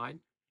mom's side.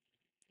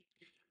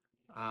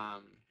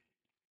 Um,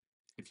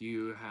 if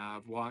you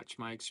have watched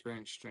my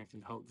Experience, Strength,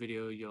 and Hope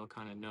video, you'll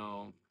kind of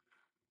know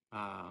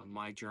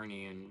my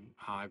journey and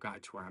how I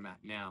got to where I'm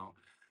at now.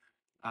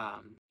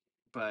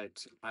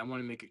 But I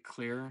want to make it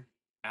clear,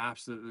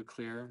 absolutely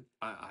clear.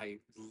 I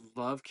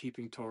love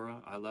keeping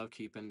Torah. I love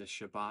keeping the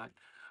Shabbat.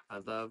 I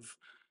love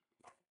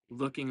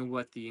looking at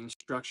what the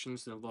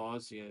instructions, the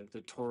laws,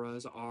 the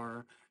Torahs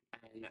are,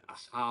 and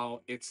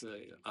how it's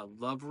a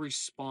love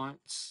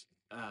response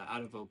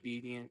out of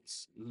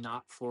obedience,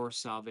 not for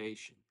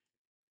salvation.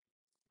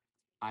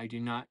 I do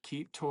not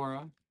keep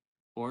Torah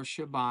or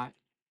Shabbat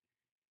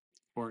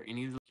or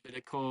any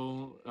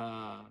Levitical,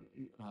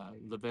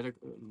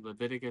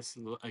 Leviticus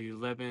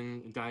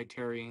 11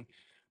 dietary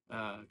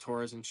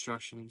Torah's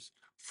instructions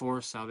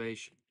for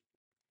salvation.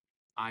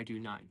 I do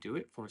not do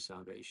it for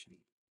salvation.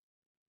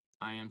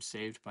 I am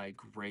saved by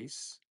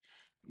grace,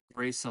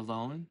 grace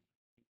alone,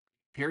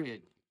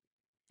 period.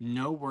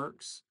 No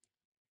works,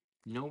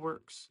 no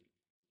works.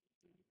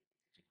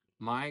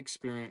 My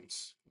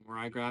experience, where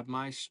I grab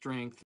my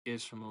strength,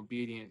 is from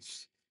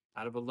obedience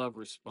out of a love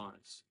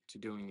response to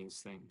doing these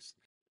things.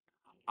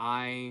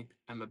 I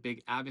am a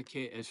big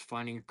advocate as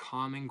finding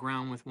common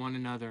ground with one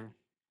another.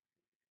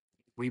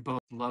 We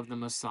both love the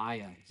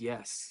Messiah.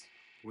 Yes,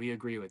 we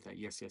agree with that.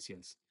 Yes.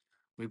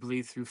 We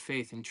believe through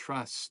faith and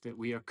trust that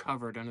we are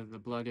covered under the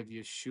blood of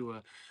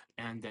Yeshua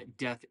and that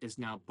death is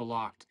now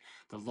blocked.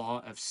 The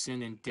law of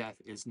sin and death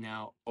is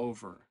now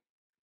over.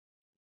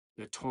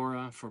 The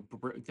Torah,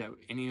 that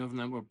any of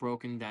them were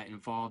broken that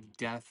involved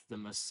death, the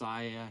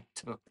Messiah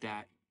took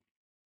that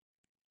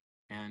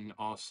and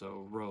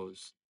also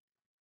rose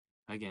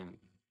again.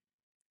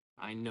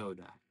 I know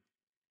that.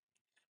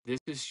 This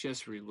is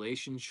just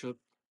relationship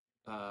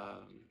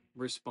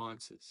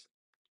responses.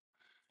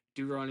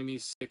 Deuteronomy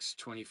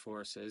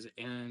 6:24 says,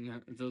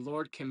 and the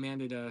Lord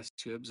commanded us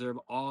to observe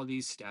all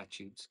these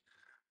statutes,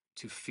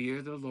 to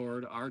fear the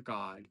Lord our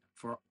God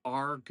for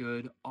our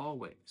good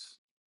always,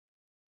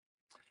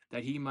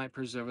 that he might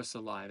preserve us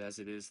alive as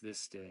it is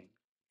this day.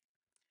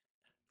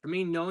 For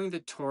me, knowing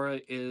the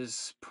Torah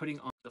is putting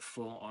on the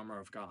full armor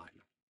of God.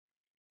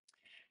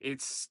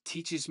 It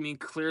teaches me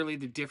clearly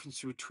the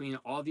difference between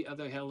all the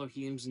other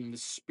Elohims and the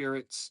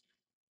spirits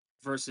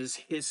versus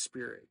his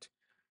spirit.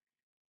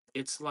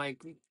 It's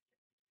like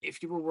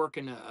if you were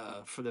working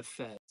for the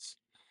feds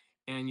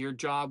and your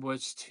job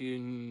was to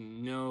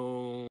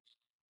know,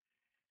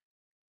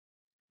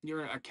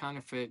 you're a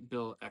counterfeit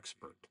bill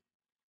expert.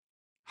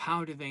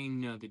 How do they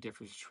know the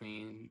difference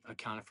between a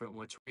counterfeit and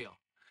what's real?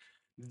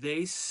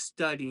 They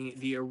study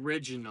the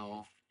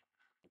original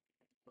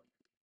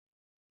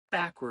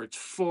backwards,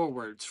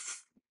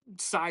 forwards,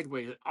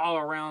 sideways, all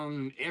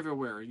around,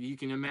 everywhere you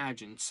can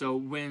imagine. So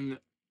when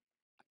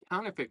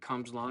counterfeit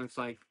comes along, it's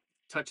like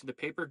touch of the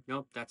paper.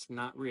 Nope, that's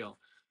not real.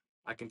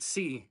 I can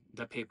see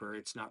the paper.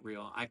 It's not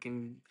real. I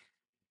can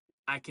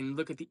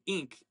look at the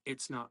ink.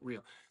 It's not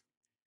real.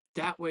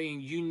 That way,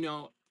 you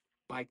know,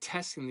 by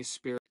testing the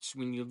spirits,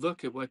 when you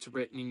look at what's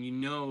written and you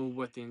know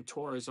what the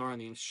Torahs are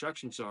and the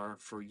instructions are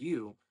for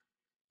you.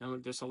 Now,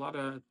 there's a lot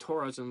of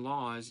Torahs and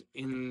laws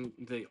in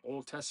the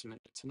Old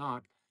Testament,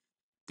 Tanakh,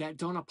 that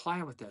don't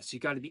apply with us. You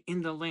got to be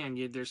in the land.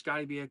 There's got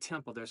to be a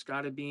temple. There's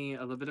got to be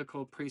a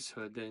Levitical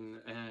priesthood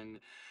and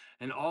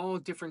all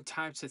different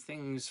types of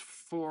things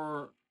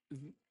for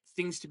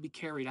things to be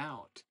carried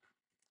out.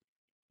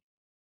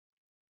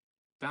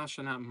 Thou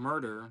shalt not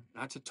murder.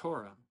 That's a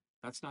Torah.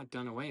 That's not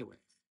done away with.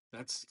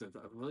 That's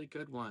a really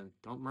good one.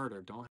 Don't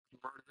murder. Don't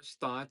murderous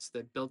thoughts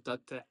that built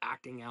up to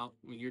acting out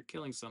when you're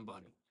killing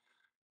somebody.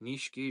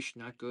 Nish gish,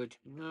 not good.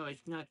 No,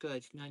 it's not good.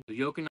 It's not.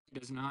 Yochanan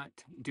does not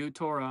do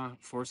Torah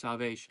for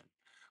salvation,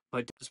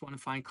 but does want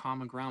to find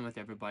common ground with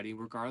everybody,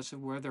 regardless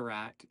of where they're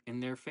at in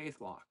their faith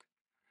walk.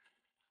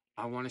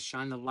 I want to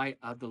shine the light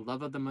of the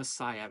love of the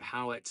Messiah, of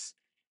how it's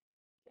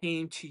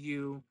came to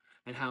you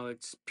and how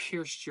it's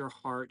pierced your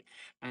heart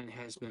and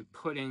has been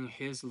putting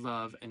his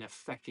love and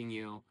affecting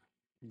you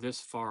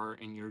this far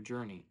in your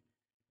journey,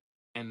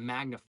 and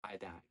magnify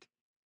that.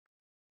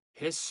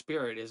 His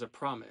spirit is a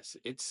promise.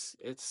 It's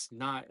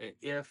not a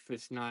if,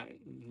 it's not,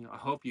 I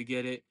hope you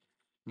get it.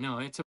 No,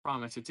 it's a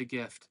promise, it's a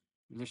gift.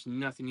 There's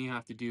nothing you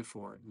have to do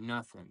for it.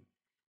 Nothing.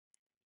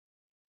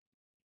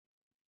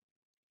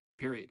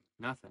 Period.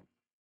 Nothing.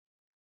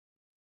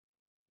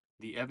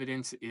 The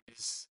evidence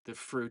is the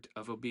fruit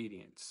of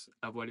obedience,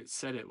 of what it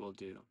said it will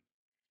do.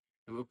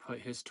 It will put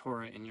his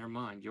Torah in your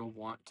mind. You'll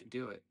want to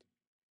do it.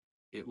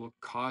 It will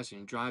cause you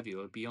and drive you.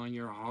 It'll be on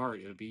your heart.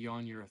 It'll be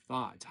on your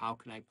thoughts. How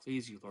can I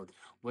please you, Lord?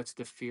 What's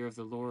the fear of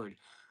the Lord?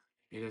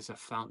 It is a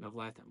fountain of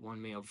life that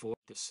one may avoid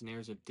the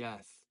snares of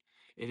death.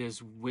 It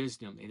is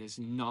wisdom. It is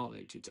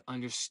knowledge. It's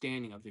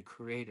understanding of the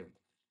Creator.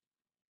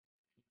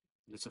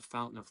 It's a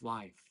fountain of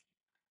life.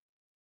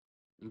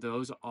 And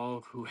those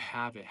all who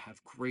have it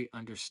have great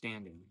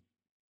understanding.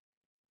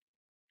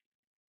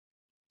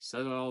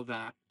 Said all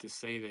that to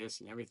say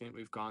this, and everything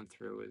we've gone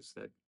through is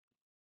that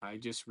I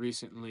just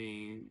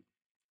recently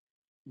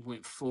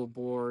went full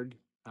board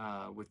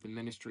with the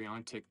ministry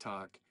on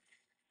TikTok.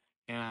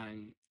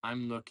 And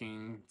I'm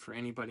looking for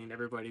anybody and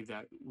everybody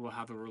that will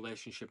have a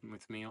relationship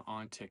with me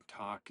on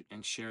TikTok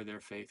and share their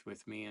faith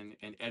with me,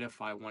 and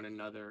edify one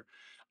another,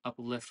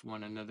 uplift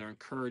one another,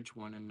 encourage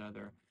one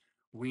another.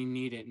 We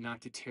need it, not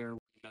to tear one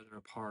another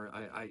apart.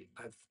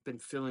 I've been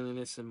feeling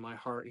this in my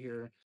heart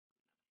here.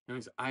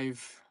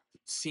 I've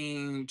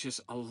seen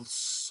just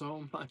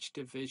so much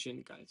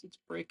division, guys. It's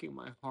breaking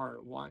my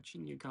heart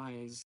watching you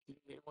guys.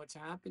 What's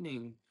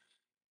happening?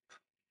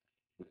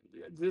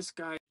 This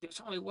guy,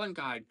 there's only one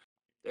God.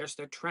 There's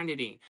the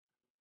Trinity.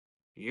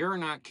 You're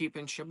not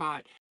keeping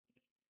Shabbat.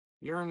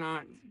 You're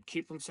not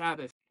keeping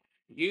Sabbath.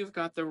 You've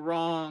got the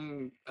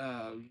wrong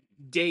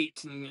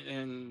date,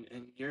 and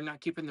you're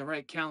not keeping the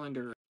right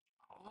calendar.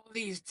 All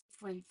these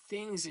different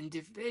things and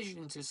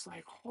divisions. It's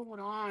like, hold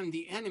on,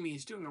 the enemy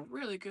is doing a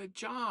really good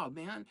job,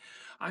 man.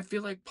 I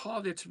feel like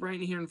Paul, that's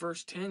right here in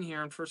verse 10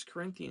 here in First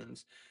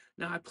Corinthians.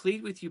 Now I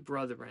plead with you,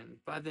 brethren,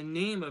 by the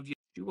name of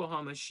Yeshua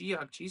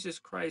HaMashiach, Jesus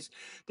Christ,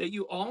 that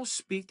you all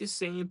speak the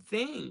same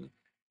thing,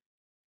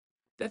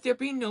 that there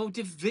be no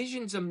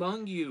divisions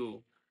among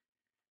you,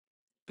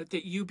 but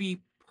that you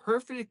be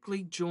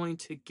perfectly joined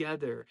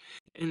together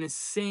in the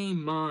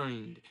same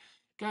mind.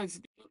 Guys,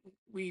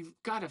 we've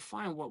got to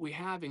find what we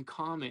have in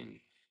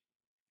common.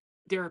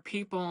 There are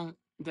people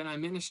that I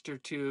minister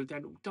to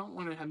that don't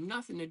want to have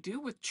nothing to do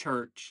with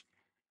church.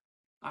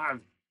 I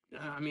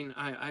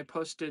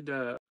posted,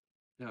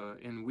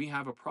 and we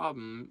have a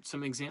problem,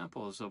 some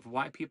examples of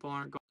why people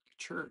aren't going to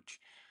church.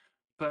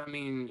 But I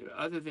mean,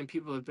 other than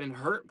people have been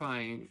hurt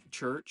by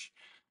church,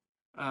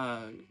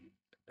 uh,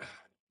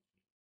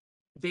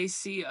 they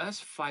see us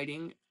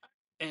fighting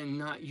and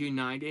not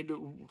united.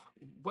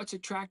 What's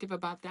attractive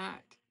about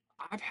that?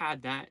 I've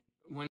had that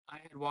when I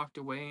had walked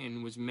away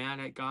and was mad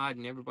at God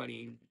and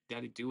everybody that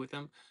had to do with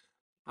him.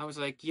 I was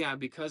like, yeah,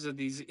 because of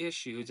these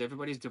issues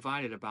everybody's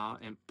divided about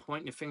and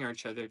pointing the finger at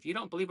each other. If you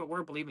don't believe what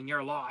we're believing,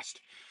 you're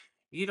lost.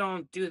 You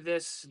don't do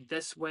this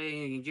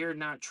way, you're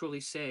not truly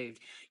saved.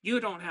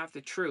 You don't have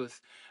the truth.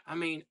 I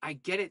mean, I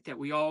get it that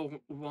we all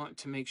want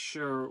to make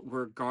sure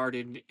we're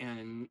guarded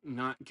and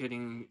not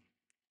getting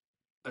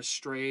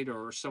astrayed,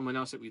 or someone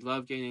else that we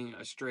love getting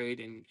astrayed,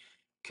 and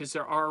because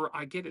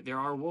I get it, there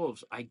are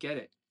wolves, I get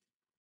it,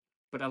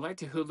 but I like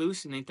to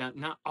hallucinate that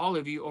not all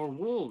of you are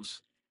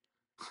wolves.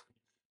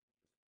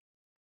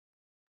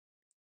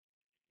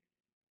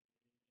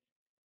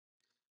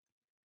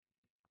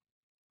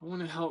 I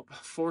want to help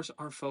force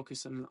our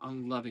focus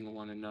on loving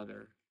one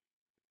another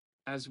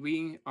as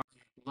we are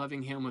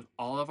loving him with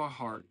all of our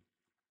heart,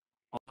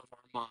 all of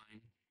our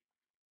mind,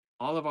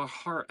 all of our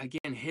heart.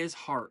 Again, his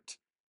heart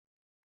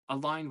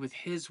aligned with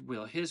his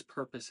will, his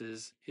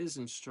purposes, his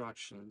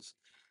instructions,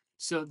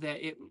 so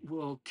that it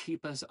will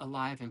keep us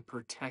alive and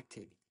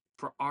protected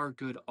for our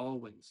good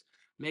always,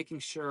 making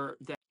sure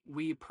that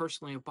we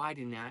personally abide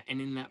in that,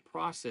 and in that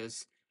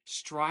process,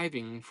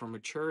 striving for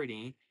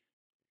maturity,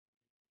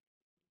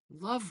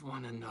 love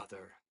one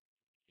another.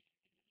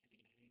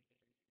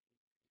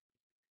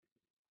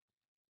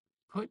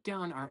 Put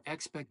down our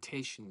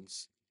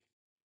expectations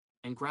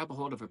and grab a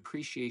hold of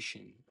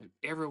appreciation of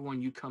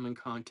everyone you come in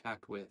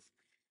contact with.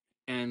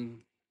 And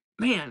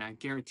man, I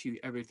guarantee you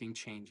everything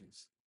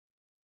changes.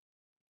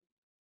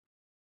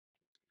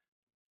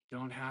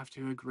 Don't have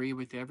to agree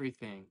with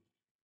everything.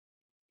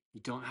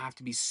 You don't have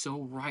to be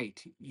so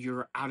right.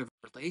 You're out of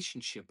a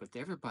relationship with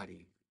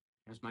everybody.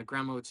 As my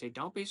grandma would say,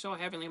 don't be so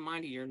heavenly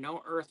minded. You're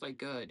no earthly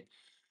good.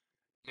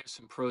 There's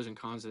some pros and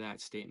cons of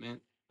that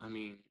statement. I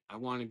mean, I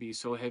want to be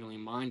so heavenly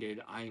minded.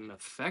 I am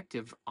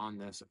effective on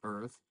this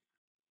earth,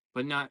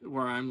 but not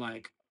where I'm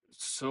like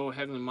so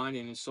heavenly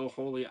minded and so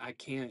holy I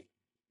can't.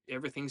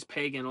 Everything's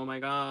pagan. Oh my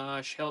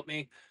gosh, help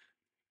me.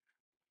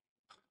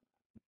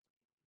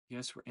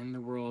 Yes, we're in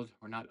the world.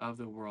 We're not of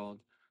the world,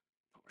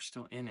 but we're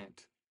still in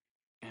it.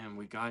 And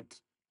we got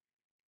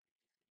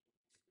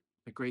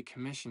the Great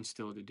Commission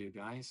still to do,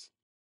 guys.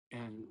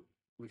 And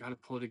we got to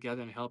pull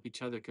together and help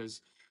each other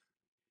because,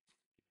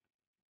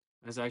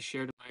 as I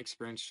shared my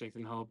experience, Strength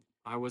and Hope,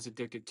 I was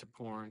addicted to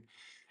porn.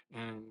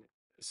 And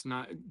it's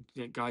not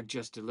that God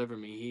just delivered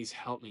me, He's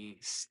helped me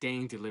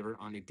staying delivered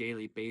on a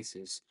daily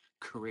basis,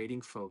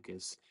 creating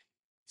focus,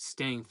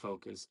 staying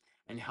focused,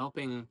 and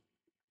helping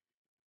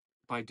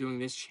by doing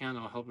this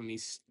channel, helping me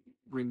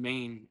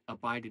remain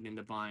abiding in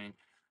the vine,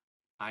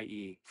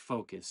 i.e.,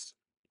 focused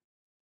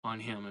on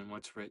Him and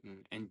what's written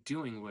and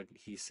doing what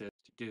He says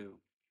to do.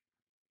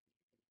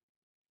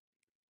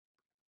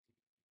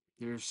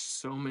 There's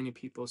so many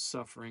people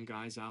suffering,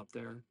 guys, out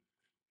there.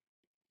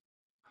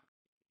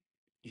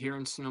 Here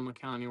in Sonoma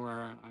County,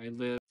 where I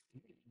live,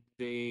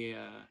 they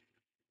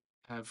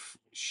have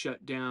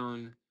shut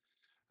down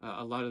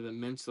a lot of the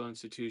mental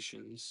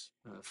institutions.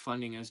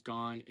 Funding has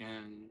gone,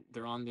 and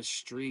they're on the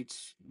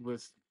streets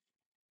with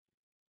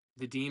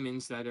the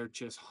demons that are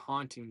just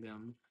haunting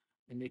them,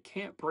 and they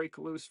can't break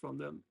loose from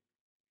them.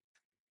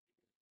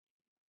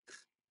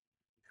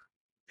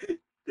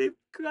 They've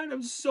got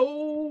them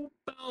so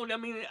bound. I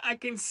mean, I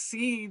can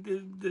see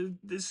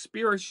the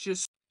spirits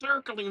just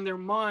circling their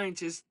minds,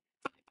 just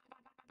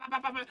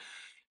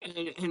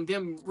and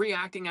them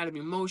reacting out of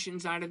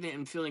emotions out of it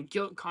and feeling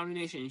guilt,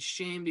 condemnation, and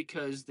shame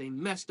because they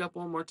messed up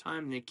one more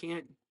time and they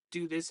can't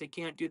do this, they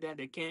can't do that,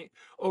 they can't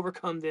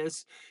overcome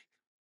this.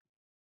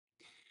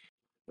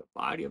 The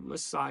body of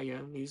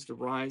Messiah needs to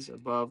rise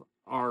above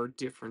our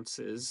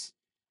differences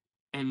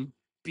and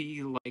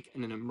be like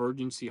in an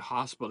emergency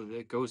hospital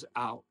that goes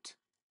out.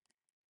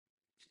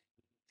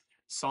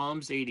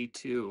 Psalms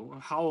 82.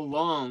 How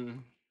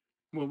long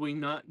will we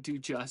not do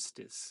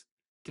justice?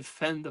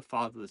 Defend the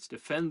fatherless,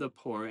 defend the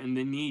poor and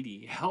the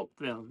needy, help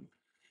them,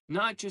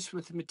 not just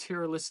with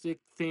materialistic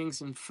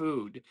things and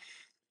food,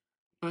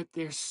 but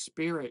their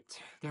spirit,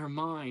 their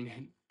mind.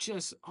 And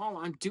just all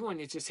I'm doing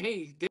is just,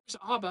 hey, there's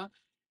Abba,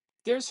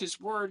 there's His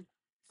word.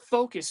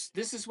 Focus.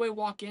 This is the way,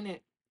 walk in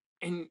it,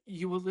 and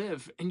you will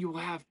live and you will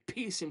have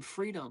peace and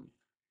freedom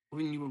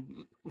when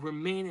you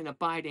remain and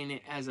abide in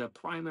it as a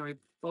primary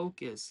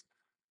focus.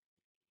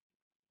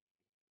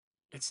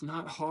 It's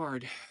not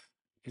hard.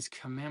 His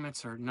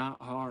commandments are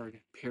not hard,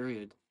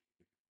 period.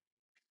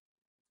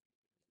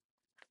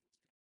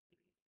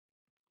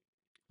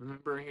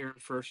 Remember here in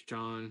 1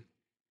 John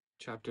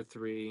chapter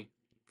 3,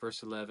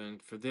 verse 11,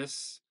 for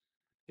this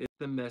is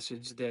the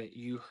message that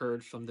you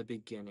heard from the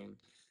beginning,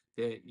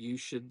 that you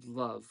should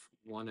love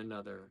one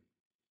another.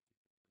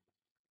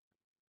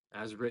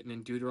 As written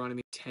in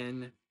Deuteronomy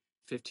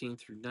 10:15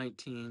 through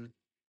 19,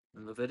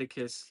 and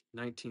Leviticus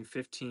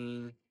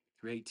 19:15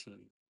 through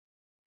 18.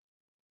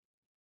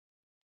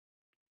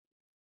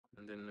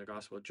 And then the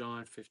Gospel of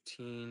John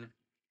 15:10.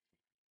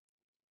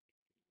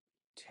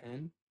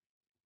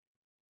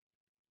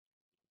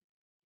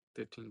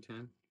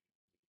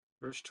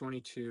 Verse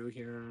 22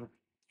 here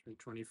through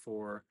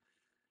 24.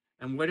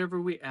 And whatever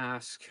we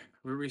ask,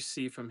 we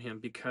receive from Him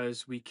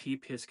because we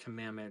keep His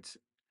commandments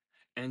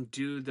and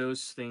do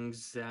those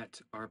things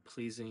that are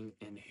pleasing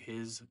in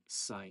His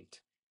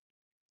sight.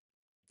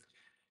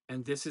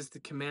 And this is the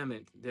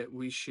commandment, that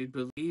we should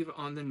believe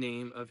on the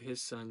name of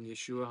His Son,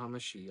 Yeshua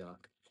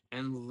HaMashiach,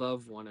 and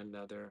love one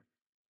another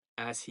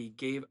as He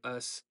gave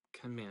us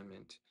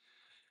commandment.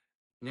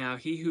 Now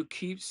he who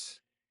keeps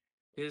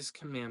His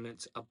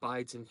commandments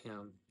abides in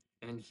Him,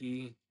 and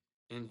He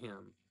in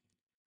Him.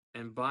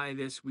 And by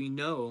this we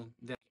know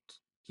that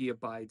He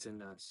abides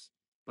in us,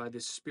 by the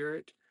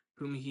Spirit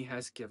whom He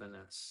has given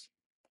us.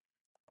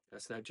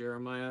 That's that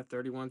Jeremiah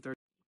 31:30.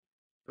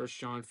 1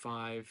 John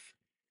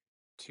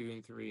 5:2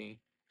 and 3.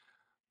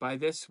 By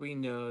this we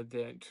know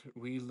that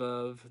we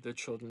love the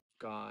children of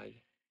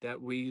God,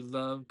 that we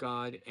love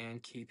God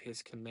and keep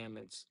His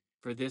commandments.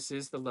 For this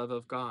is the love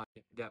of God,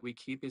 that we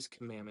keep His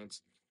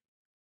commandments,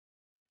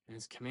 and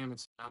His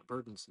commandments are not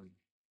burdensome.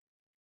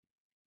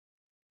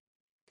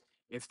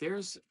 If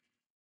there's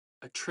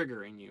a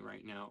trigger in you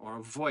right now, or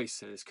a voice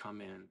that has come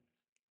in,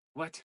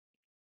 what?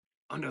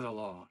 Under the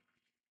law,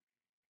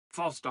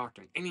 false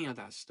doctrine, any of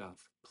that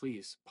stuff,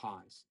 please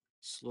pause.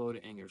 Slow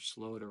to anger,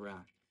 slow to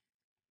wrath.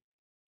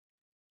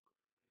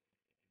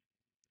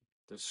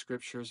 The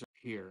scriptures are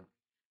here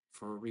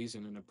for a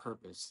reason and a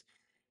purpose.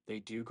 They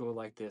do go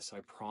like this, I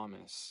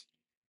promise,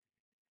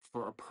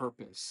 for a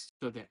purpose,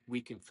 so that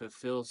we can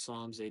fulfill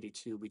Psalms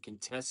 82. We can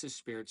test the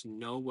spirits,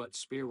 know what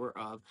spirit we're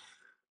of.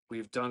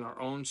 We've done our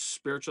own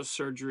spiritual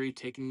surgery,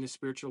 taking the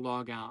spiritual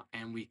log out,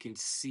 and we can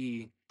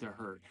see the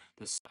hurt,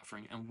 the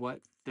suffering, and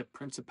what the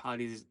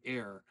principalities of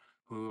air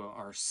who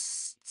are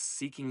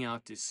seeking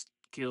out to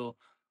kill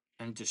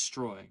and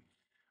destroy.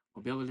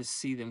 We'll be able to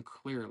see them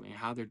clearly,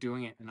 how they're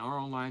doing it in our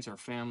own lives, our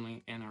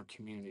family, and our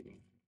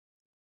community.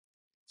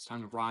 It's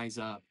time to rise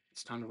up.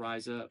 It's time to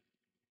rise up.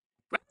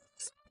 Rise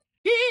up,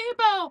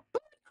 people,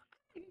 put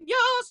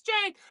your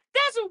strength.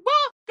 There's a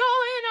war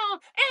going on,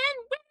 and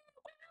we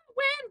will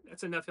win.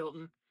 That's enough,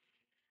 Hilton.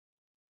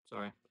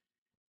 Sorry.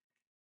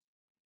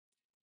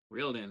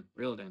 Reeled in,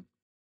 reeled in.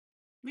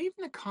 Leave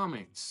in the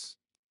comments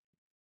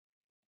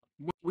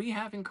what we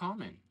have in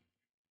common.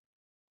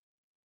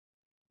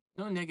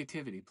 No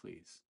negativity,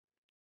 please.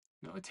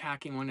 No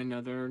attacking one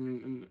another.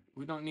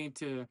 We don't need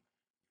to.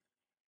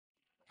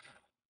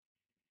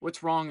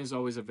 What's wrong is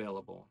always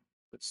available,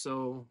 but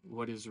so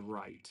what is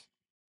right?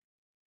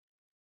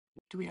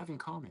 What do we have in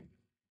common?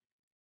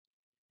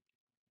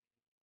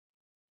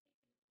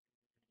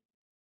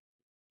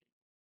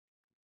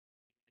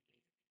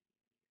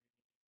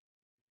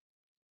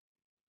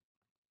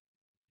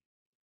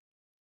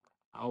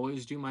 I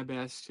always do my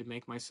best to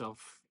make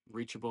myself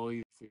reachable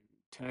either through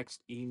text,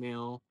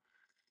 email,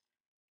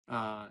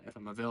 if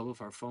I'm available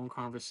for a phone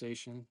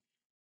conversation,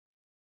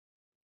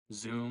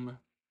 Zoom.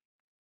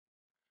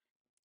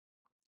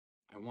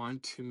 I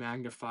want to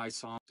magnify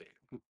Psalm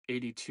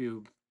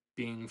 82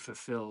 being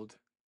fulfilled.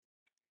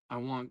 I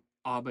want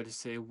Abba to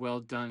say, "Well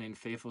done and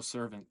faithful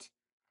servant."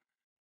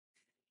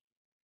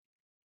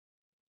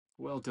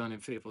 Well done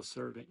and faithful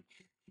servant.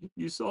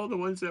 You saw the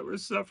ones that were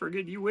suffering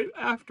and you went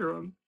after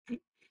them.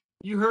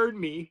 You heard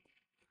me.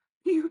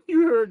 You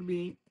heard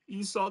me.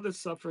 You saw the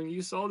suffering.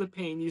 You saw the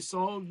pain. You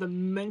saw the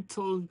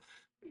mental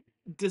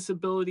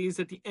disabilities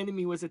that the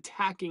enemy was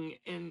attacking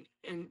and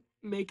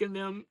making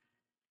them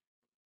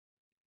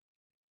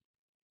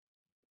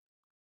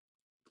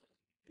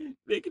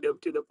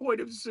to the point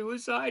of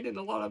suicide, and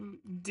a lot of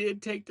them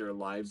did take their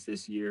lives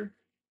this year.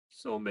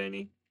 So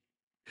many.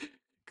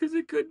 Because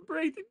it couldn't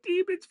break the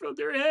demons from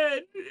their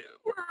head.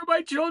 Where are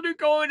my children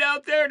going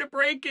out there to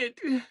break it?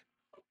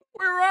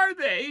 Where are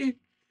they?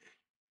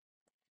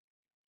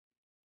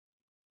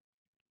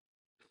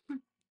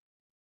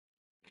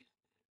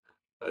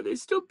 Are they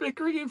still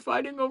bickering and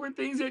fighting over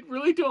things that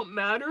really don't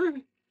matter?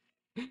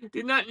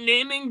 Did not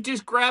Naaman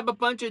just grab a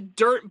bunch of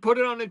dirt and put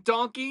it on a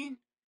donkey?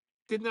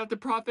 Did not the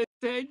prophet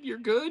say, "You're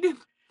good"?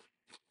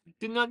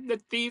 Did not the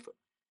thief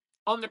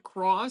on the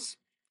cross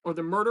or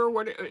the murderer,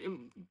 what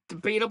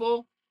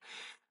debatable?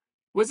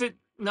 Was it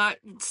not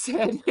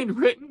said and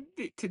written,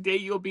 "Today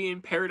you'll be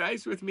in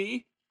paradise with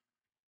me"?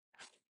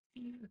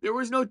 There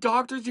was no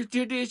doctrines or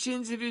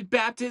traditions, if it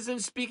baptism,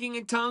 speaking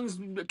in tongues,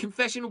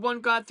 confession of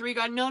one God, three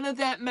God. None of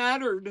that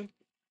mattered.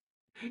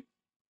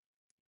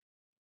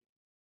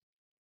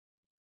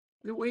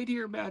 The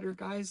weightier matter,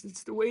 guys.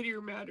 It's the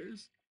weightier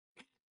matters.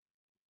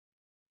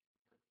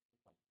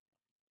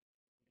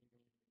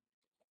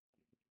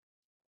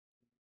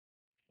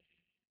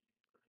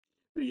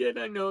 But yet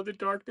I know the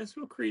darkness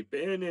will creep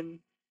in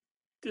and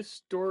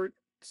distort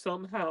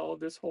somehow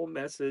this whole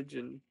message.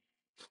 And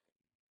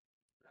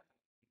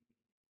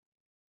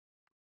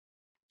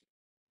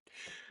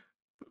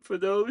for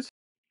those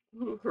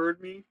who heard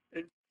me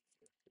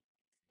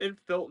and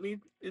felt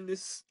me in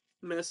this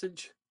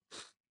message,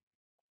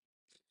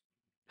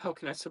 how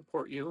can I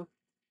support you?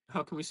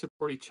 How can we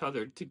support each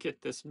other to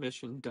get this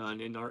mission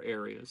done in our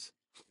areas?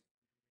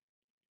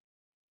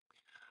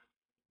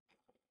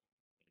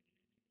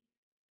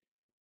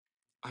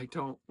 I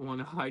don't want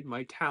to hide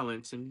my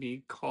talents and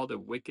be called a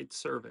wicked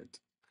servant.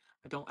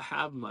 I don't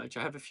have much.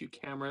 I have a few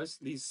cameras,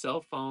 these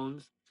cell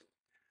phones,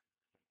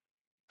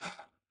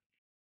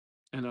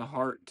 and a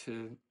heart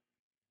to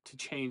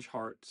change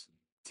hearts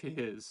to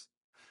his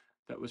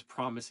that was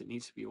promised. It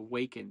needs to be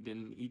awakened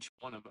in each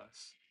one of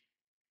us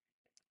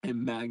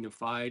and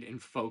magnified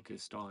and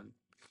focused on.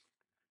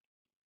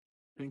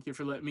 Thank you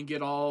for letting me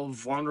get all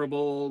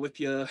vulnerable with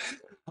you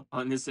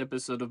on this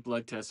episode of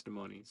Blood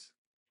Testimonies.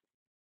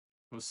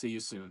 We'll see you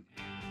soon.